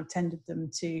kind of tendered them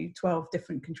to 12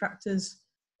 different contractors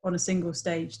on a single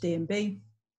stage D&B,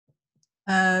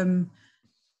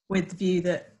 with the view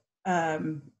that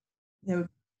there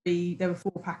were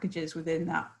 4 packages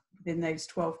within those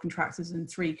 12 contractors, and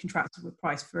 3 contractors were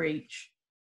priced for each,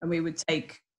 and we would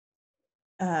take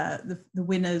the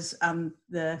winners and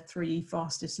the 3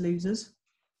 fastest losers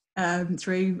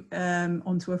through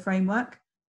onto a framework.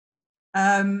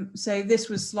 So this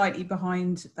was slightly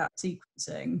behind that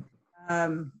sequencing,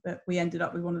 but we ended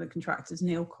up with one of the contractors,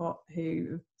 Neil Cott, who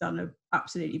have done an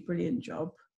absolutely brilliant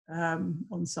job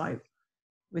on site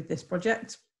with this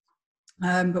project.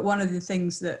 But one of the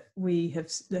things that we have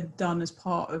done as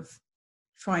part of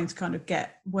trying to kind of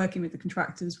get working with the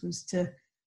contractors was to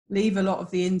leave a lot of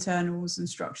the internals and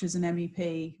structures and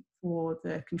MEP for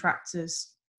the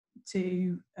contractors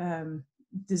to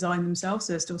design themselves.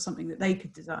 So there's still something that they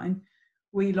could design.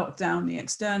 We locked down the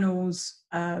externals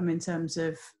in terms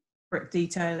of brick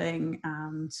detailing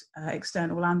and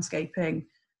external landscaping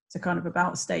to kind of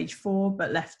about stage 4,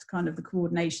 but left kind of the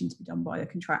coordination to be done by the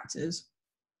contractors,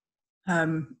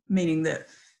 meaning that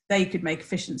they could make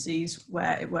efficiencies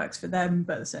where it works for them,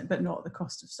 but not at the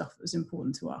cost of stuff that was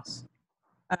important to us.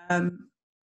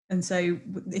 And so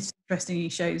this interestingly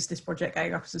shows this project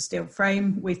going up as a steel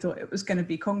frame. We thought it was going to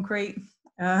be concrete,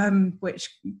 which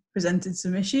presented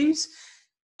some issues.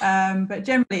 But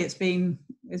generally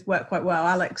it's worked quite well.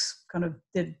 Alex kind of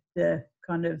did the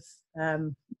kind of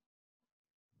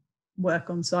work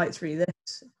on site through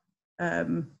this.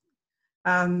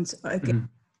 And again,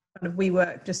 kind of we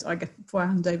work, just I guess before I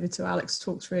hand over to Alex to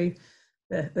talk through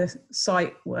the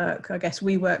site work, I guess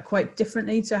we work quite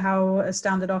differently to how a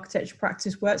standard architecture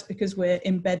practice works, because we're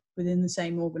embedded within the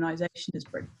same organisation as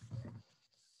Brick.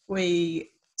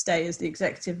 We stay as the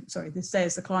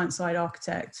client side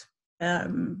architect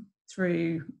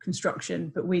through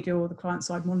construction, but we do all the client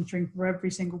side monitoring for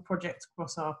every single project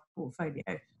across our portfolio,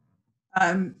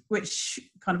 which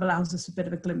kind of allows us a bit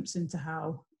of a glimpse into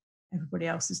how everybody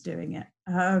else is doing it.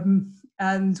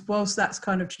 And whilst that's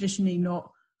kind of traditionally not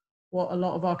what a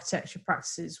lot of architecture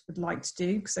practices would like to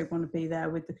do, because they want to be there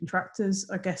with the contractors,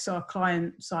 I guess our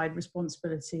client side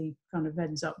responsibility kind of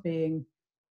ends up being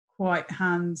quite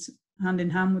hand in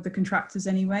hand with the contractors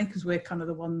anyway, because we're kind of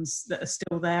the ones that are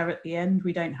still there at the end.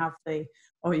 We don't have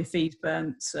your fee's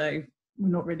burnt, so we're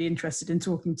not really interested in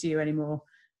talking to you anymore.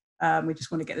 We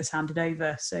just want to get this handed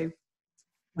over. So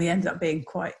we end up being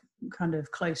quite kind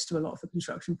of close to a lot of the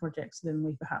construction projects than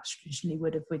we perhaps traditionally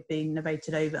would if we'd been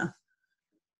novated over.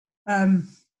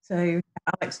 So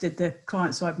Alex did the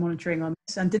client side monitoring on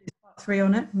this and did part 3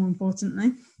 on it, more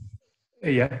importantly.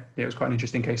 Yeah, it was quite an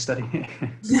interesting case study.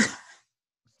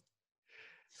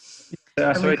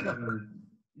 So,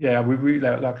 yeah, we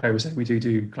like Chloe was saying, we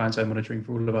do client-side monitoring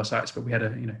for all of our sites, but we had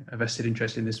a vested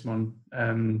interest in this one,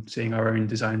 seeing our own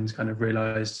designs kind of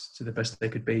realised to the best they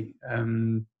could be.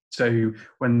 So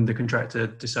when the contractor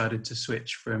decided to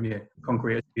switch from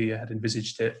concrete as we had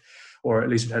envisaged it, or at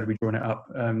least had we drawn it up,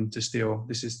 to steel,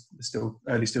 this is still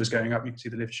early steels going up. You can see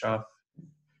the lift shaft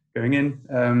going in.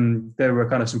 There were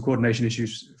kind of some coordination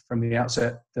issues from the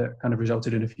outset that kind of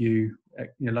resulted in a few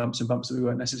lumps and bumps that we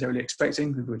weren't necessarily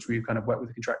expecting, which we kind of worked with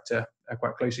the contractor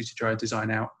quite closely to try and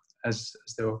design out as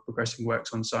they were progressing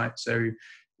works on site. So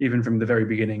even from the very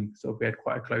beginning, sort of we had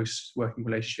quite a close working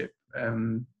relationship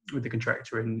with the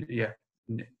contractor in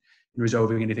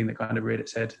resolving anything that kind of reared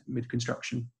its head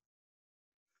mid-construction.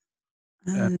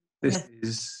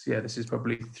 This is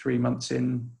probably 3 months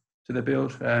in to the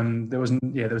build. There was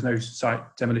no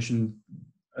site demolition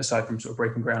aside from sort of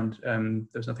breaking ground. There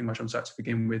was nothing much on site to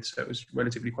begin with, so it was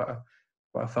relatively quite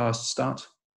a fast start.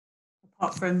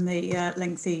 Apart from the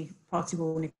lengthy party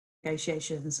wall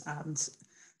negotiations and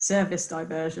service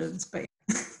diversions, but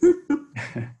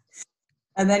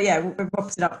and then we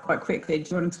wrapped it up quite quickly. Do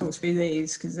you want to talk through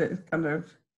these, because it kind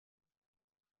of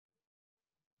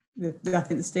I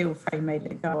think the steel frame made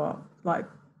it go up like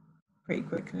pretty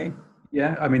quickly.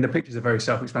 Yeah, I mean the pictures are very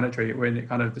self-explanatory. When it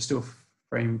kind of the steel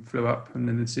frame flew up, and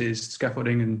then this is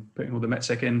scaffolding and putting all the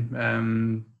metsec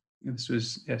in. This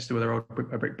was still with our old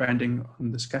brick banding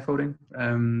on the scaffolding,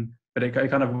 but it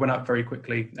kind of went up very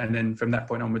quickly, and then from that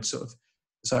point onwards, sort of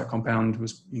the site compound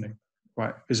was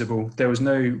quite visible. There was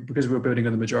because we were building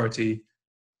on the majority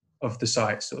of the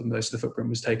site, sort of most of the footprint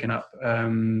was taken up.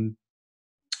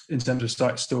 In terms of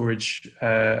site storage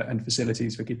and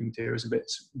facilities for keeping materials and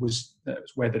bits, was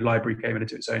where the library came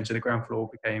into its own. So the ground floor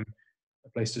became a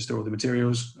place to store all the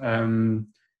materials and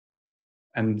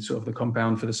sort of the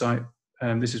compound for the site.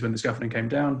 This is when the scaffolding came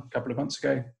down a couple of months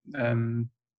ago, and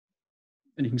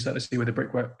you can start to see where the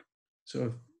brickwork sort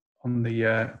of on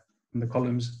the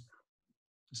columns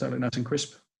start to look nice and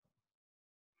crisp.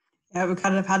 Yeah, we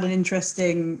kind of had an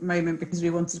interesting moment because we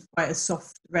wanted quite a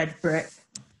soft red brick.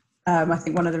 I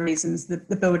think one of the reasons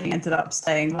the building ended up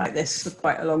staying like this for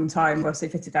quite a long time was they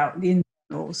fitted out the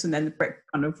internals, and then the brick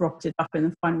kind of rotted up in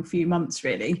the final few months,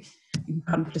 really.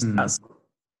 Kind of just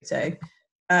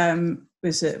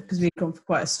was it because we'd gone for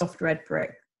quite a soft red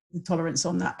brick. The tolerance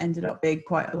on that ended up being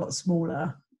quite a lot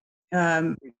smaller.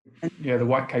 The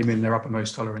white came in their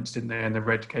uppermost tolerance, didn't they? And the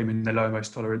red came in their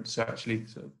lowermost tolerance. So actually,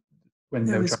 when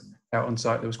they were trying out on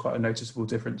site, there was quite a noticeable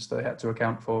difference that they had to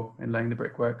account for in laying the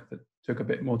brickwork that took a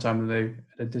bit more time than they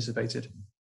had anticipated.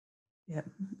 Yeah,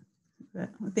 but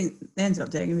I think they ended up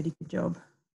doing a really good job.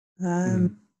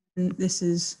 And this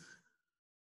is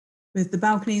with the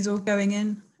balconies all going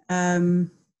in.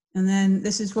 And then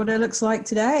this is what it looks like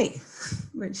today,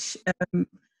 which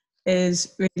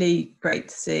is really great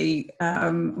to see.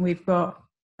 We've got,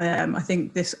 I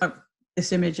think this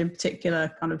image in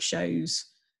particular kind of shows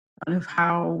kind of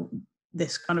how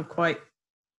this kind of quite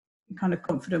kind of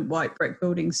confident white brick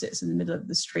building sits in the middle of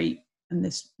the street, and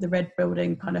the red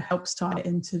building kind of helps tie it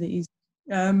into these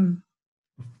kind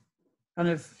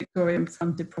of Victorian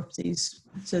fronted properties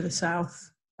to the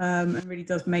south, and really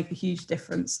does make a huge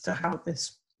difference to how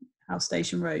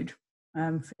Station Road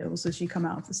feels as you come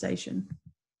out of the station.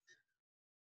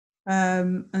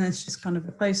 And it's just kind of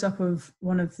a close-up of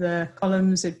one of the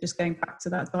columns, just going back to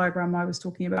that diagram I was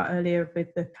talking about earlier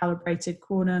with the calibrated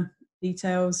corner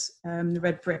details. The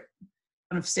red brick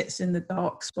kind of sits in the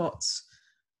dark spots,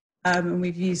 and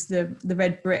we've used the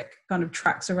red brick kind of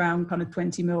tracks around kind of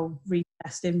 20 mil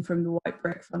recessed in from the white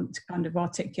brick front to kind of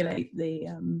articulate the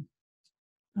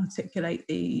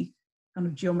kind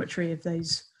of geometry of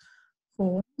those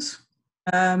forms.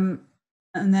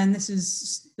 And then this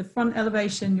is the front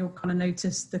elevation. You'll kind of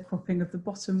notice the cropping of the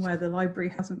bottom where the library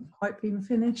hasn't quite been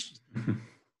finished.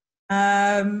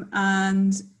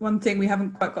 And one thing we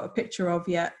haven't quite got a picture of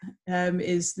yet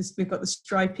is this. We've got the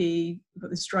stripy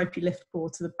lift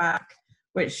board to the back,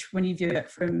 which when you view it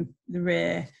from the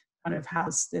rear, kind of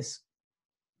has this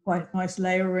quite nice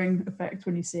layering effect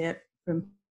when you see it from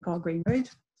Car Green Road.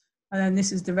 And then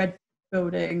this is the red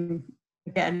building.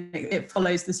 Again, it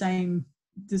follows the same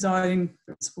design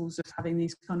principles of having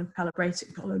these kind of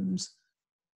calibrated columns,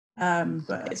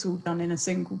 but it's all done in a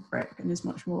single brick and is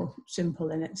much more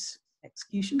simple in its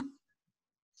execution.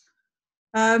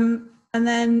 And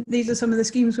then these are some of the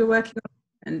schemes we're working on.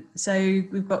 And so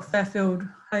we've got Fairfield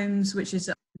Homes, which is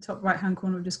at the top right hand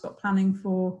corner. We've just got planning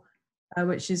for,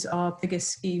 which is our biggest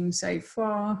scheme so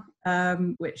far,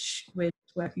 which we're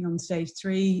working on stage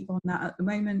 3 on that at the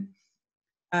moment,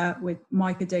 with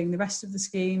Micah doing the rest of the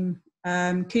scheme.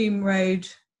 Coombe Road,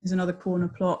 is another corner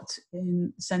plot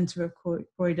in the centre of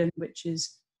Croydon, which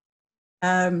is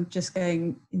just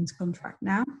going into contract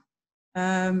now.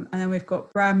 And then we've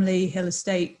got Bramley Hill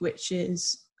Estate, which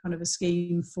is kind of a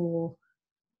scheme for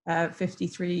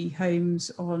 53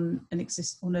 homes on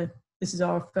this is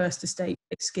our first estate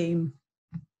scheme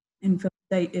in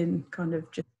kind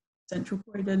of just central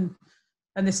Croydon.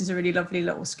 And this is a really lovely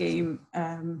little scheme,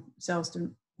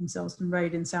 Selsdon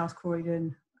Road in South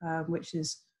Croydon, which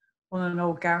is on an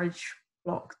old garage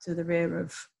block to the rear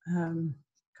of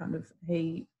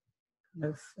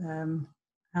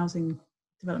housing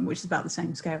development, which is about the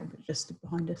same scale, but just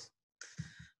behind us.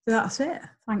 So that's it.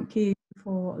 Thank you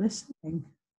for listening.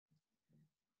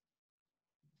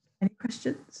 Any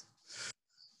questions?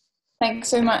 Thanks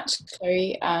so much,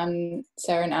 Chloe,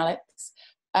 Sarah and Alex.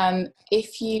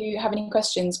 If you have any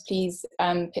questions, please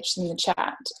pitch them in the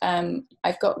chat.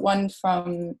 I've got one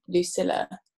from Lucilla.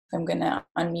 I'm going to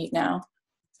unmute now.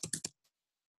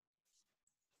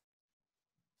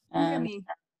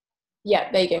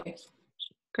 Yeah, there you go.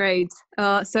 Great.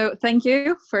 So thank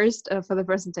you first for the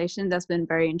presentation. That's been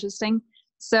very interesting.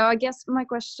 So I guess my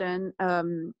question,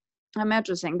 I'm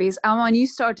interesting because I'm a new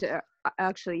starter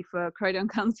actually for Croydon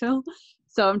Council.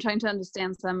 So I'm trying to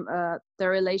understand the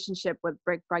relationship with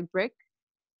Brick by Brick.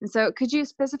 And so could you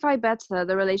specify better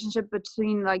the relationship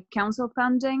between like council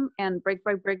funding and Brick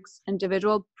by Brick's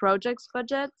individual projects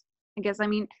budget? I guess, I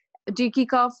mean, do you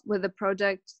kick off with the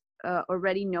project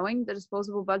already knowing the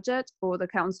disposable budget, or the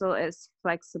council is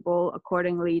flexible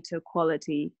accordingly to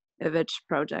quality of each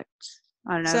project?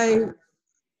 I don't know. So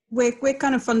we're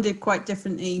kind of funded quite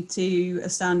differently to a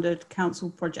standard council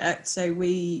project. So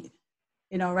we,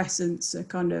 in our essence, are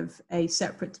kind of a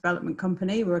separate development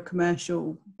company. We're a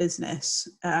commercial business,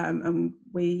 and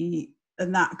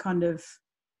that kind of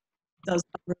does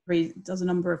a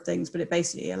number of things, but it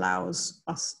basically allows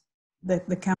us, the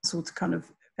council, to kind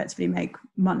of effectively make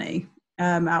money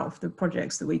out of the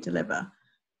projects that we deliver.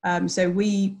 So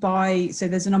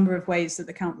there's a number of ways that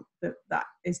that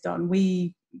is done.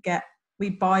 We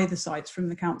buy the sites from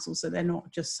the council, so they're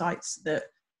not just sites that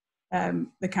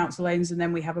the council owns, and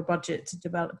then we have a budget to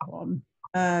develop on.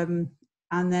 And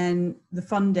then the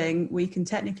funding we can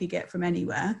technically get from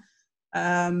anywhere,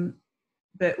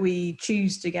 but we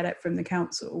choose to get it from the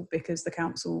council because the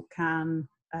council can.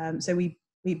 So we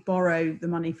borrow the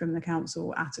money from the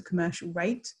council at a commercial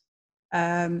rate,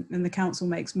 and the council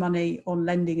makes money on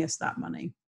lending us that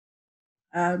money.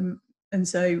 And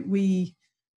so we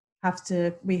have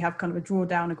kind of a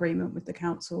drawdown agreement with the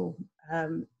council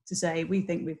to say, we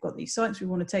think we've got these sites we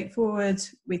want to take forward,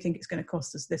 we think it's going to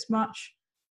cost us this much,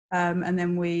 and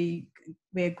then we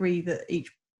agree that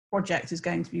each project is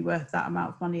going to be worth that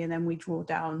amount of money, and then we draw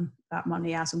down that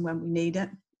money as and when we need it.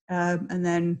 And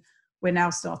then we're now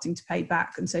starting to pay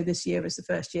back, and so this year is the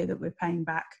first year that we're paying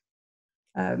back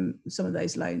some of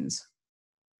those loans.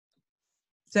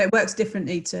 So it works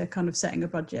differently to kind of setting a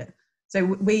budget. So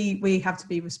we have to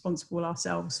be responsible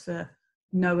ourselves for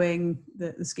knowing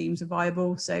that the schemes are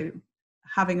viable. So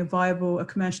having a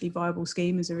commercially viable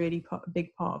scheme is a really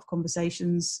big part of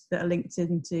conversations that are linked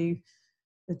into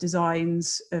the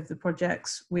designs of the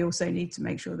projects. We also need to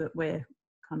make sure that we're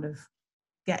kind of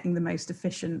getting the most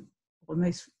efficient or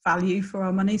most value for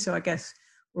our money. So I guess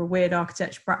we're a weird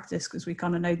architecture practice because we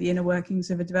kind of know the inner workings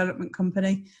of a development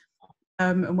company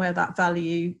and where that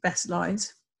value best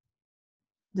lies.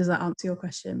 Does that answer your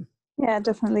question? Yeah,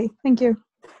 definitely. Thank you.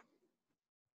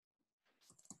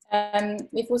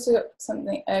 We've also got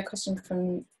a question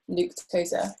from Luke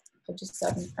Tozer. I've just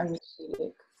unmuted you,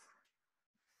 Luke.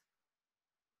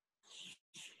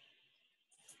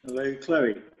 Hello,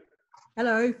 Chloe.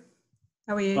 Hello.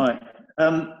 How are you? Hi.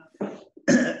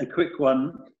 A quick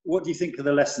one. What do you think are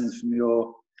the lessons from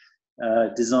your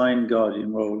design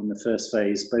guardian role in the first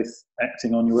phase, both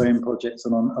acting on your own projects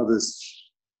and on others?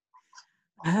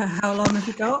 How long have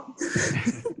you got?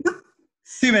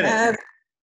 2 minutes.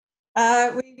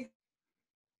 I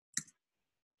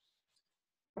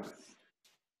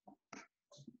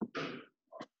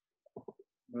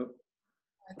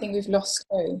think we've lost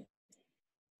Chloe.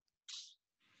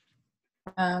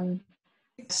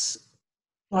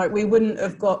 Like we wouldn't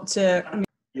have got to.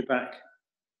 You're back.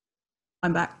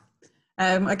 I'm back.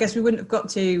 I guess we wouldn't have got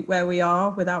to where we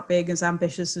are without being as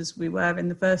ambitious as we were in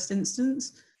the first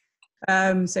instance.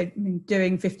 So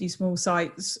doing 50 small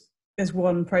sites as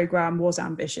one programme was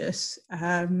ambitious,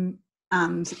 and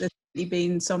there's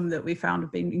been some that we found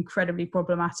have been incredibly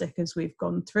problematic as we've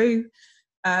gone through.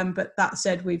 But that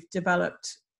said, we've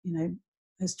developed,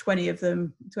 there's 20 of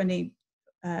them, 20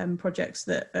 projects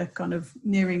that are kind of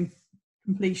nearing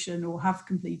completion or have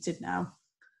completed now.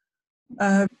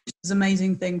 which is an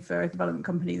amazing thing for a development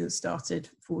company that started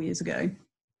 4 years ago.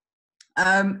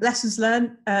 Lessons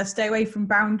learned, stay away from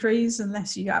boundaries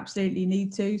unless you absolutely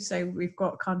need to. So we've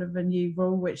got kind of a new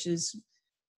rule, which is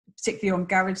particularly on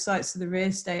garage sites to the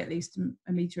rear, stay at least 1.5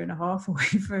 meters away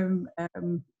from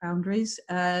boundaries.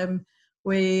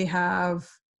 We have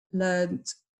learned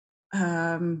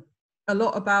a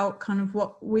lot about kind of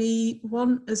what we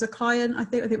want as a client. I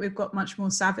think we've got much more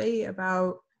savvy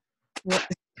about what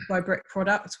is a by brick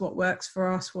product, what works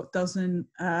for us, what doesn't,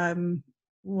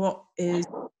 what is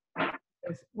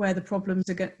where the problems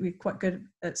are. We're quite good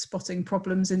at spotting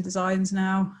problems in designs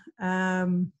now.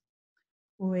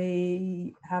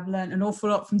 We have learned an awful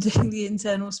lot from doing the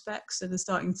internal specs, so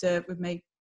we've made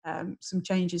some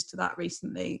changes to that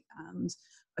recently, and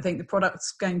I think the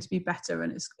product's going to be better,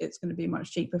 and it's going to be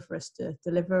much cheaper for us to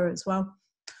deliver as well.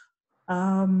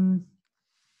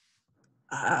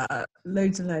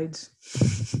 Loads and loads.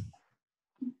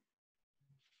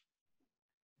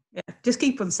 Yeah, just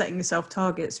keep on setting yourself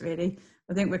targets, really.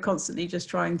 I think we're constantly just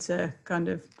trying to kind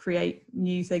of create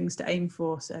new things to aim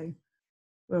for. So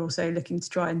we're also looking to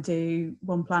try and do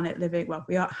One Planet Living. Well,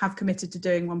 we have committed to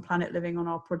doing One Planet Living on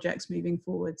our projects moving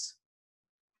forwards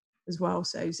as well.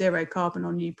 So 0 carbon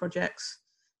on new projects.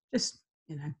 Just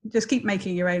keep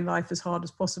making your own life as hard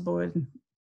as possible, and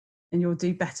you'll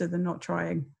do better than not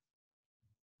trying.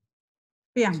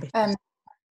 Be ambitious.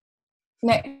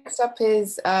 Next up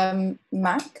is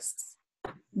Max,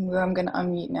 who I'm going to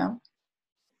unmute now.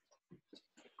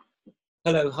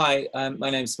 Hello, hi, my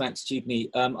name's Max Jubney.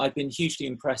 I've been hugely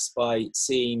impressed by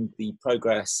seeing the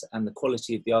progress and the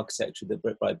quality of the architecture that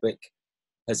Brick by Brick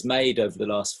has made over the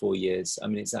last 4 years. I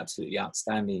mean, it's absolutely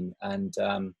outstanding. And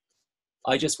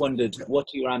I just wondered, what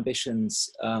are your ambitions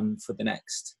for the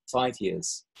next 5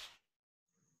 years?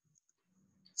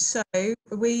 So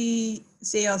we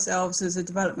see ourselves as a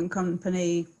development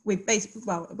company. We're based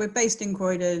in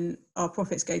Croydon. Our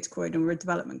profits go to Croydon. We're a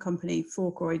development company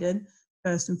for Croydon,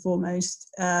 first and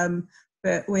foremost.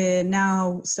 But we're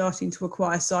now starting to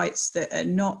acquire sites that are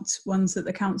not ones that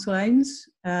the council owns.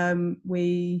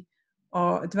 We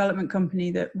are a development company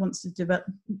that wants to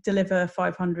deliver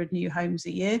 500 new homes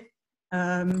a year.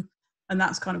 And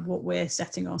that's kind of what we're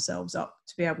setting ourselves up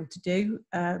to be able to do.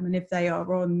 And if they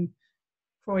are on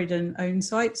Croydon owned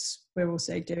sites, we're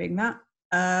also doing that.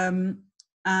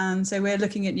 And so we're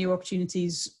looking at new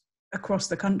opportunities across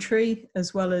the country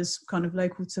as well as kind of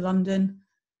local to London.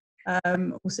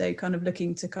 Also kind of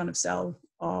looking to kind of sell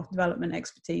our development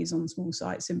expertise on small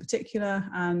sites in particular,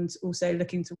 and also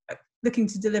looking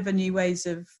to deliver new ways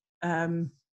of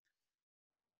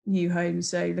new homes.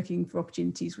 So looking for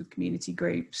opportunities with community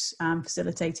groups and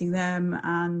facilitating them,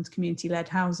 and community-led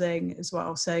housing as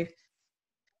well. So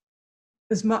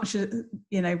as much as,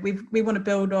 we want to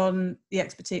build on the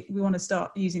expertise, we want to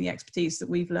start using the expertise that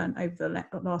we've learned over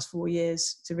the last 4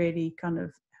 years to really kind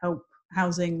of help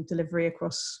housing delivery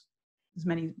across as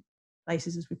many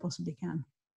places as we possibly can.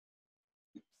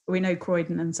 We know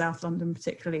Croydon and South London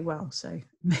particularly well, so it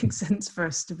makes sense for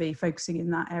us to be focusing in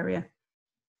that area.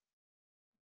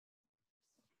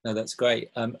 No, that's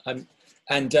great. I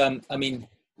mean,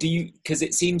 because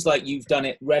it seems like you've done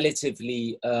it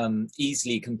relatively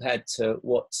easily compared to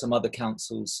what some other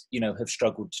councils, have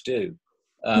struggled to do.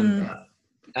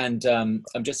 And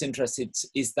I'm just interested,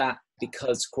 is that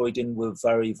because Croydon were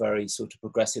very, very sort of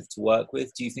progressive to work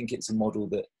with? Do you think it's a model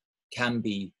that can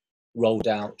be rolled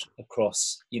out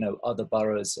across, other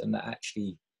boroughs, and that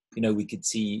actually, we could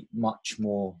see much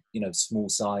more, small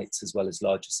sites as well as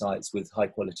larger sites with high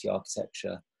quality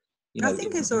architecture? I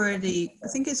think it's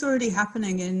already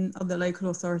happening in other local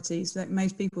authorities. Like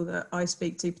most people that I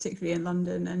speak to, particularly in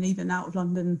London and even out of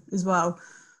London as well,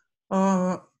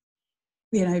 are,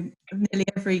 nearly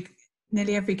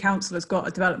every council has got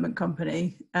a development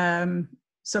company. Some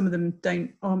of them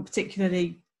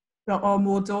are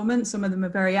more dormant. Some of them are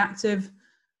very active.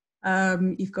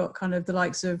 You've got kind of the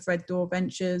likes of Red Door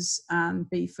Ventures and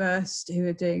Be First, who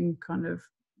are doing kind of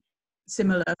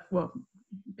similar. Well,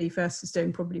 Be First is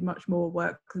doing probably much more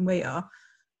work than we are.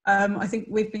 I think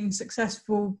we've been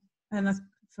successful, and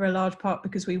for a large part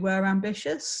because we were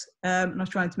ambitious. And I was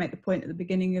trying to make the point at the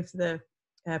beginning of the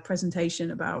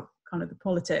presentation about kind of the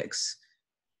politics,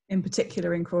 in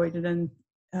particular in Croydon,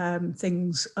 and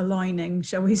things aligning,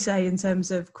 shall we say, in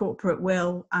terms of corporate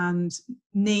will and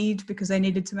need, because they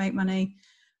needed to make money,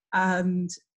 and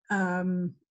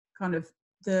kind of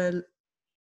the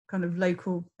kind of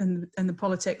local and the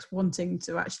politics wanting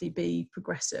to actually be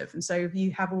progressive. And so if you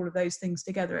have all of those things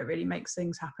together, it really makes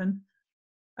things happen.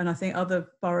 And I think other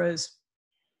boroughs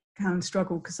can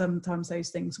struggle because sometimes those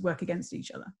things work against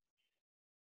each other.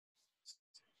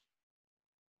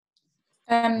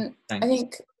 I Thanks.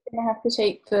 think we're going to have to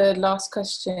take the last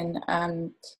question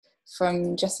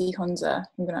from Jessie Honza.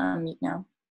 I'm going to unmute now.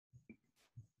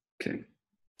 Okay.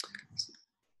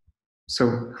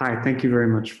 So, hi, thank you very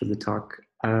much for the talk.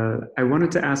 I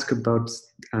wanted to ask about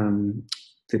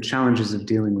the challenges of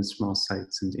dealing with small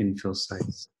sites and infill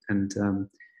sites, and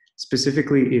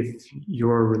specifically if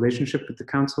your relationship with the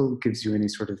council gives you any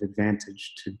sort of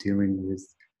advantage to dealing with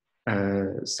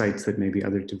sites that maybe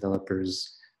other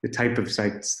developers, the type of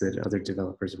sites that other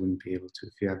developers wouldn't be able to,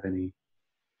 if you have any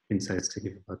insights to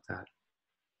give about that.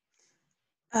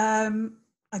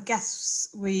 I guess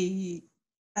we,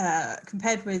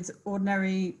 compared with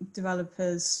ordinary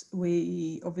developers,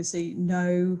 we obviously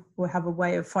know or have a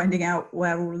way of finding out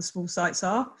where all the small sites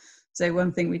are. So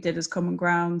one thing we did as Common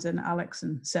Ground, and Alex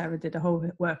and Sarah did a whole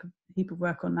heap of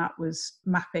work on that, was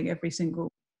mapping every single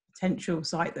potential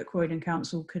site that Croydon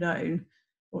Council could own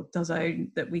or does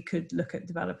own that we could look at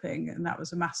developing. And that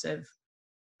was a massive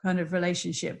kind of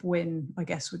relationship win, I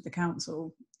guess, with the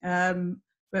council.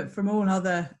 But from all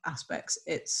other aspects,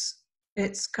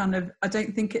 it's kind of, I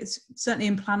don't think it's, certainly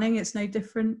in planning, it's no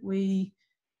different. We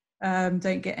don't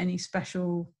get any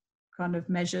special kind of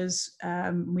measures.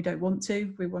 We don't want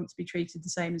to. We want to be treated the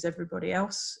same as everybody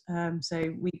else.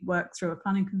 So we work through a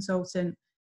planning consultant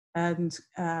and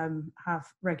have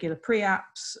regular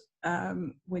pre-apps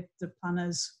with the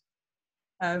planners.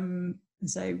 And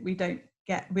so we don't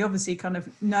get, we obviously kind of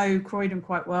know Croydon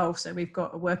quite well, so we've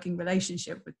got a working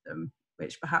relationship with them,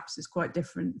 which perhaps is quite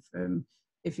different from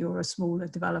if you're a smaller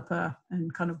developer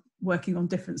and kind of working on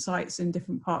different sites in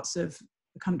different parts of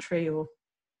the country or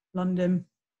London,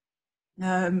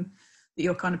 that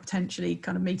you're kind of potentially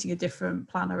kind of meeting a different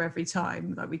planner every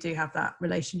time. Like we do have that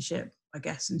relationship, I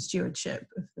guess, and stewardship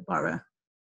of the borough.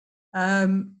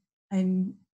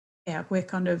 And yeah, we're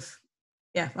kind of,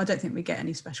 yeah, I don't think we get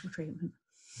any special treatment.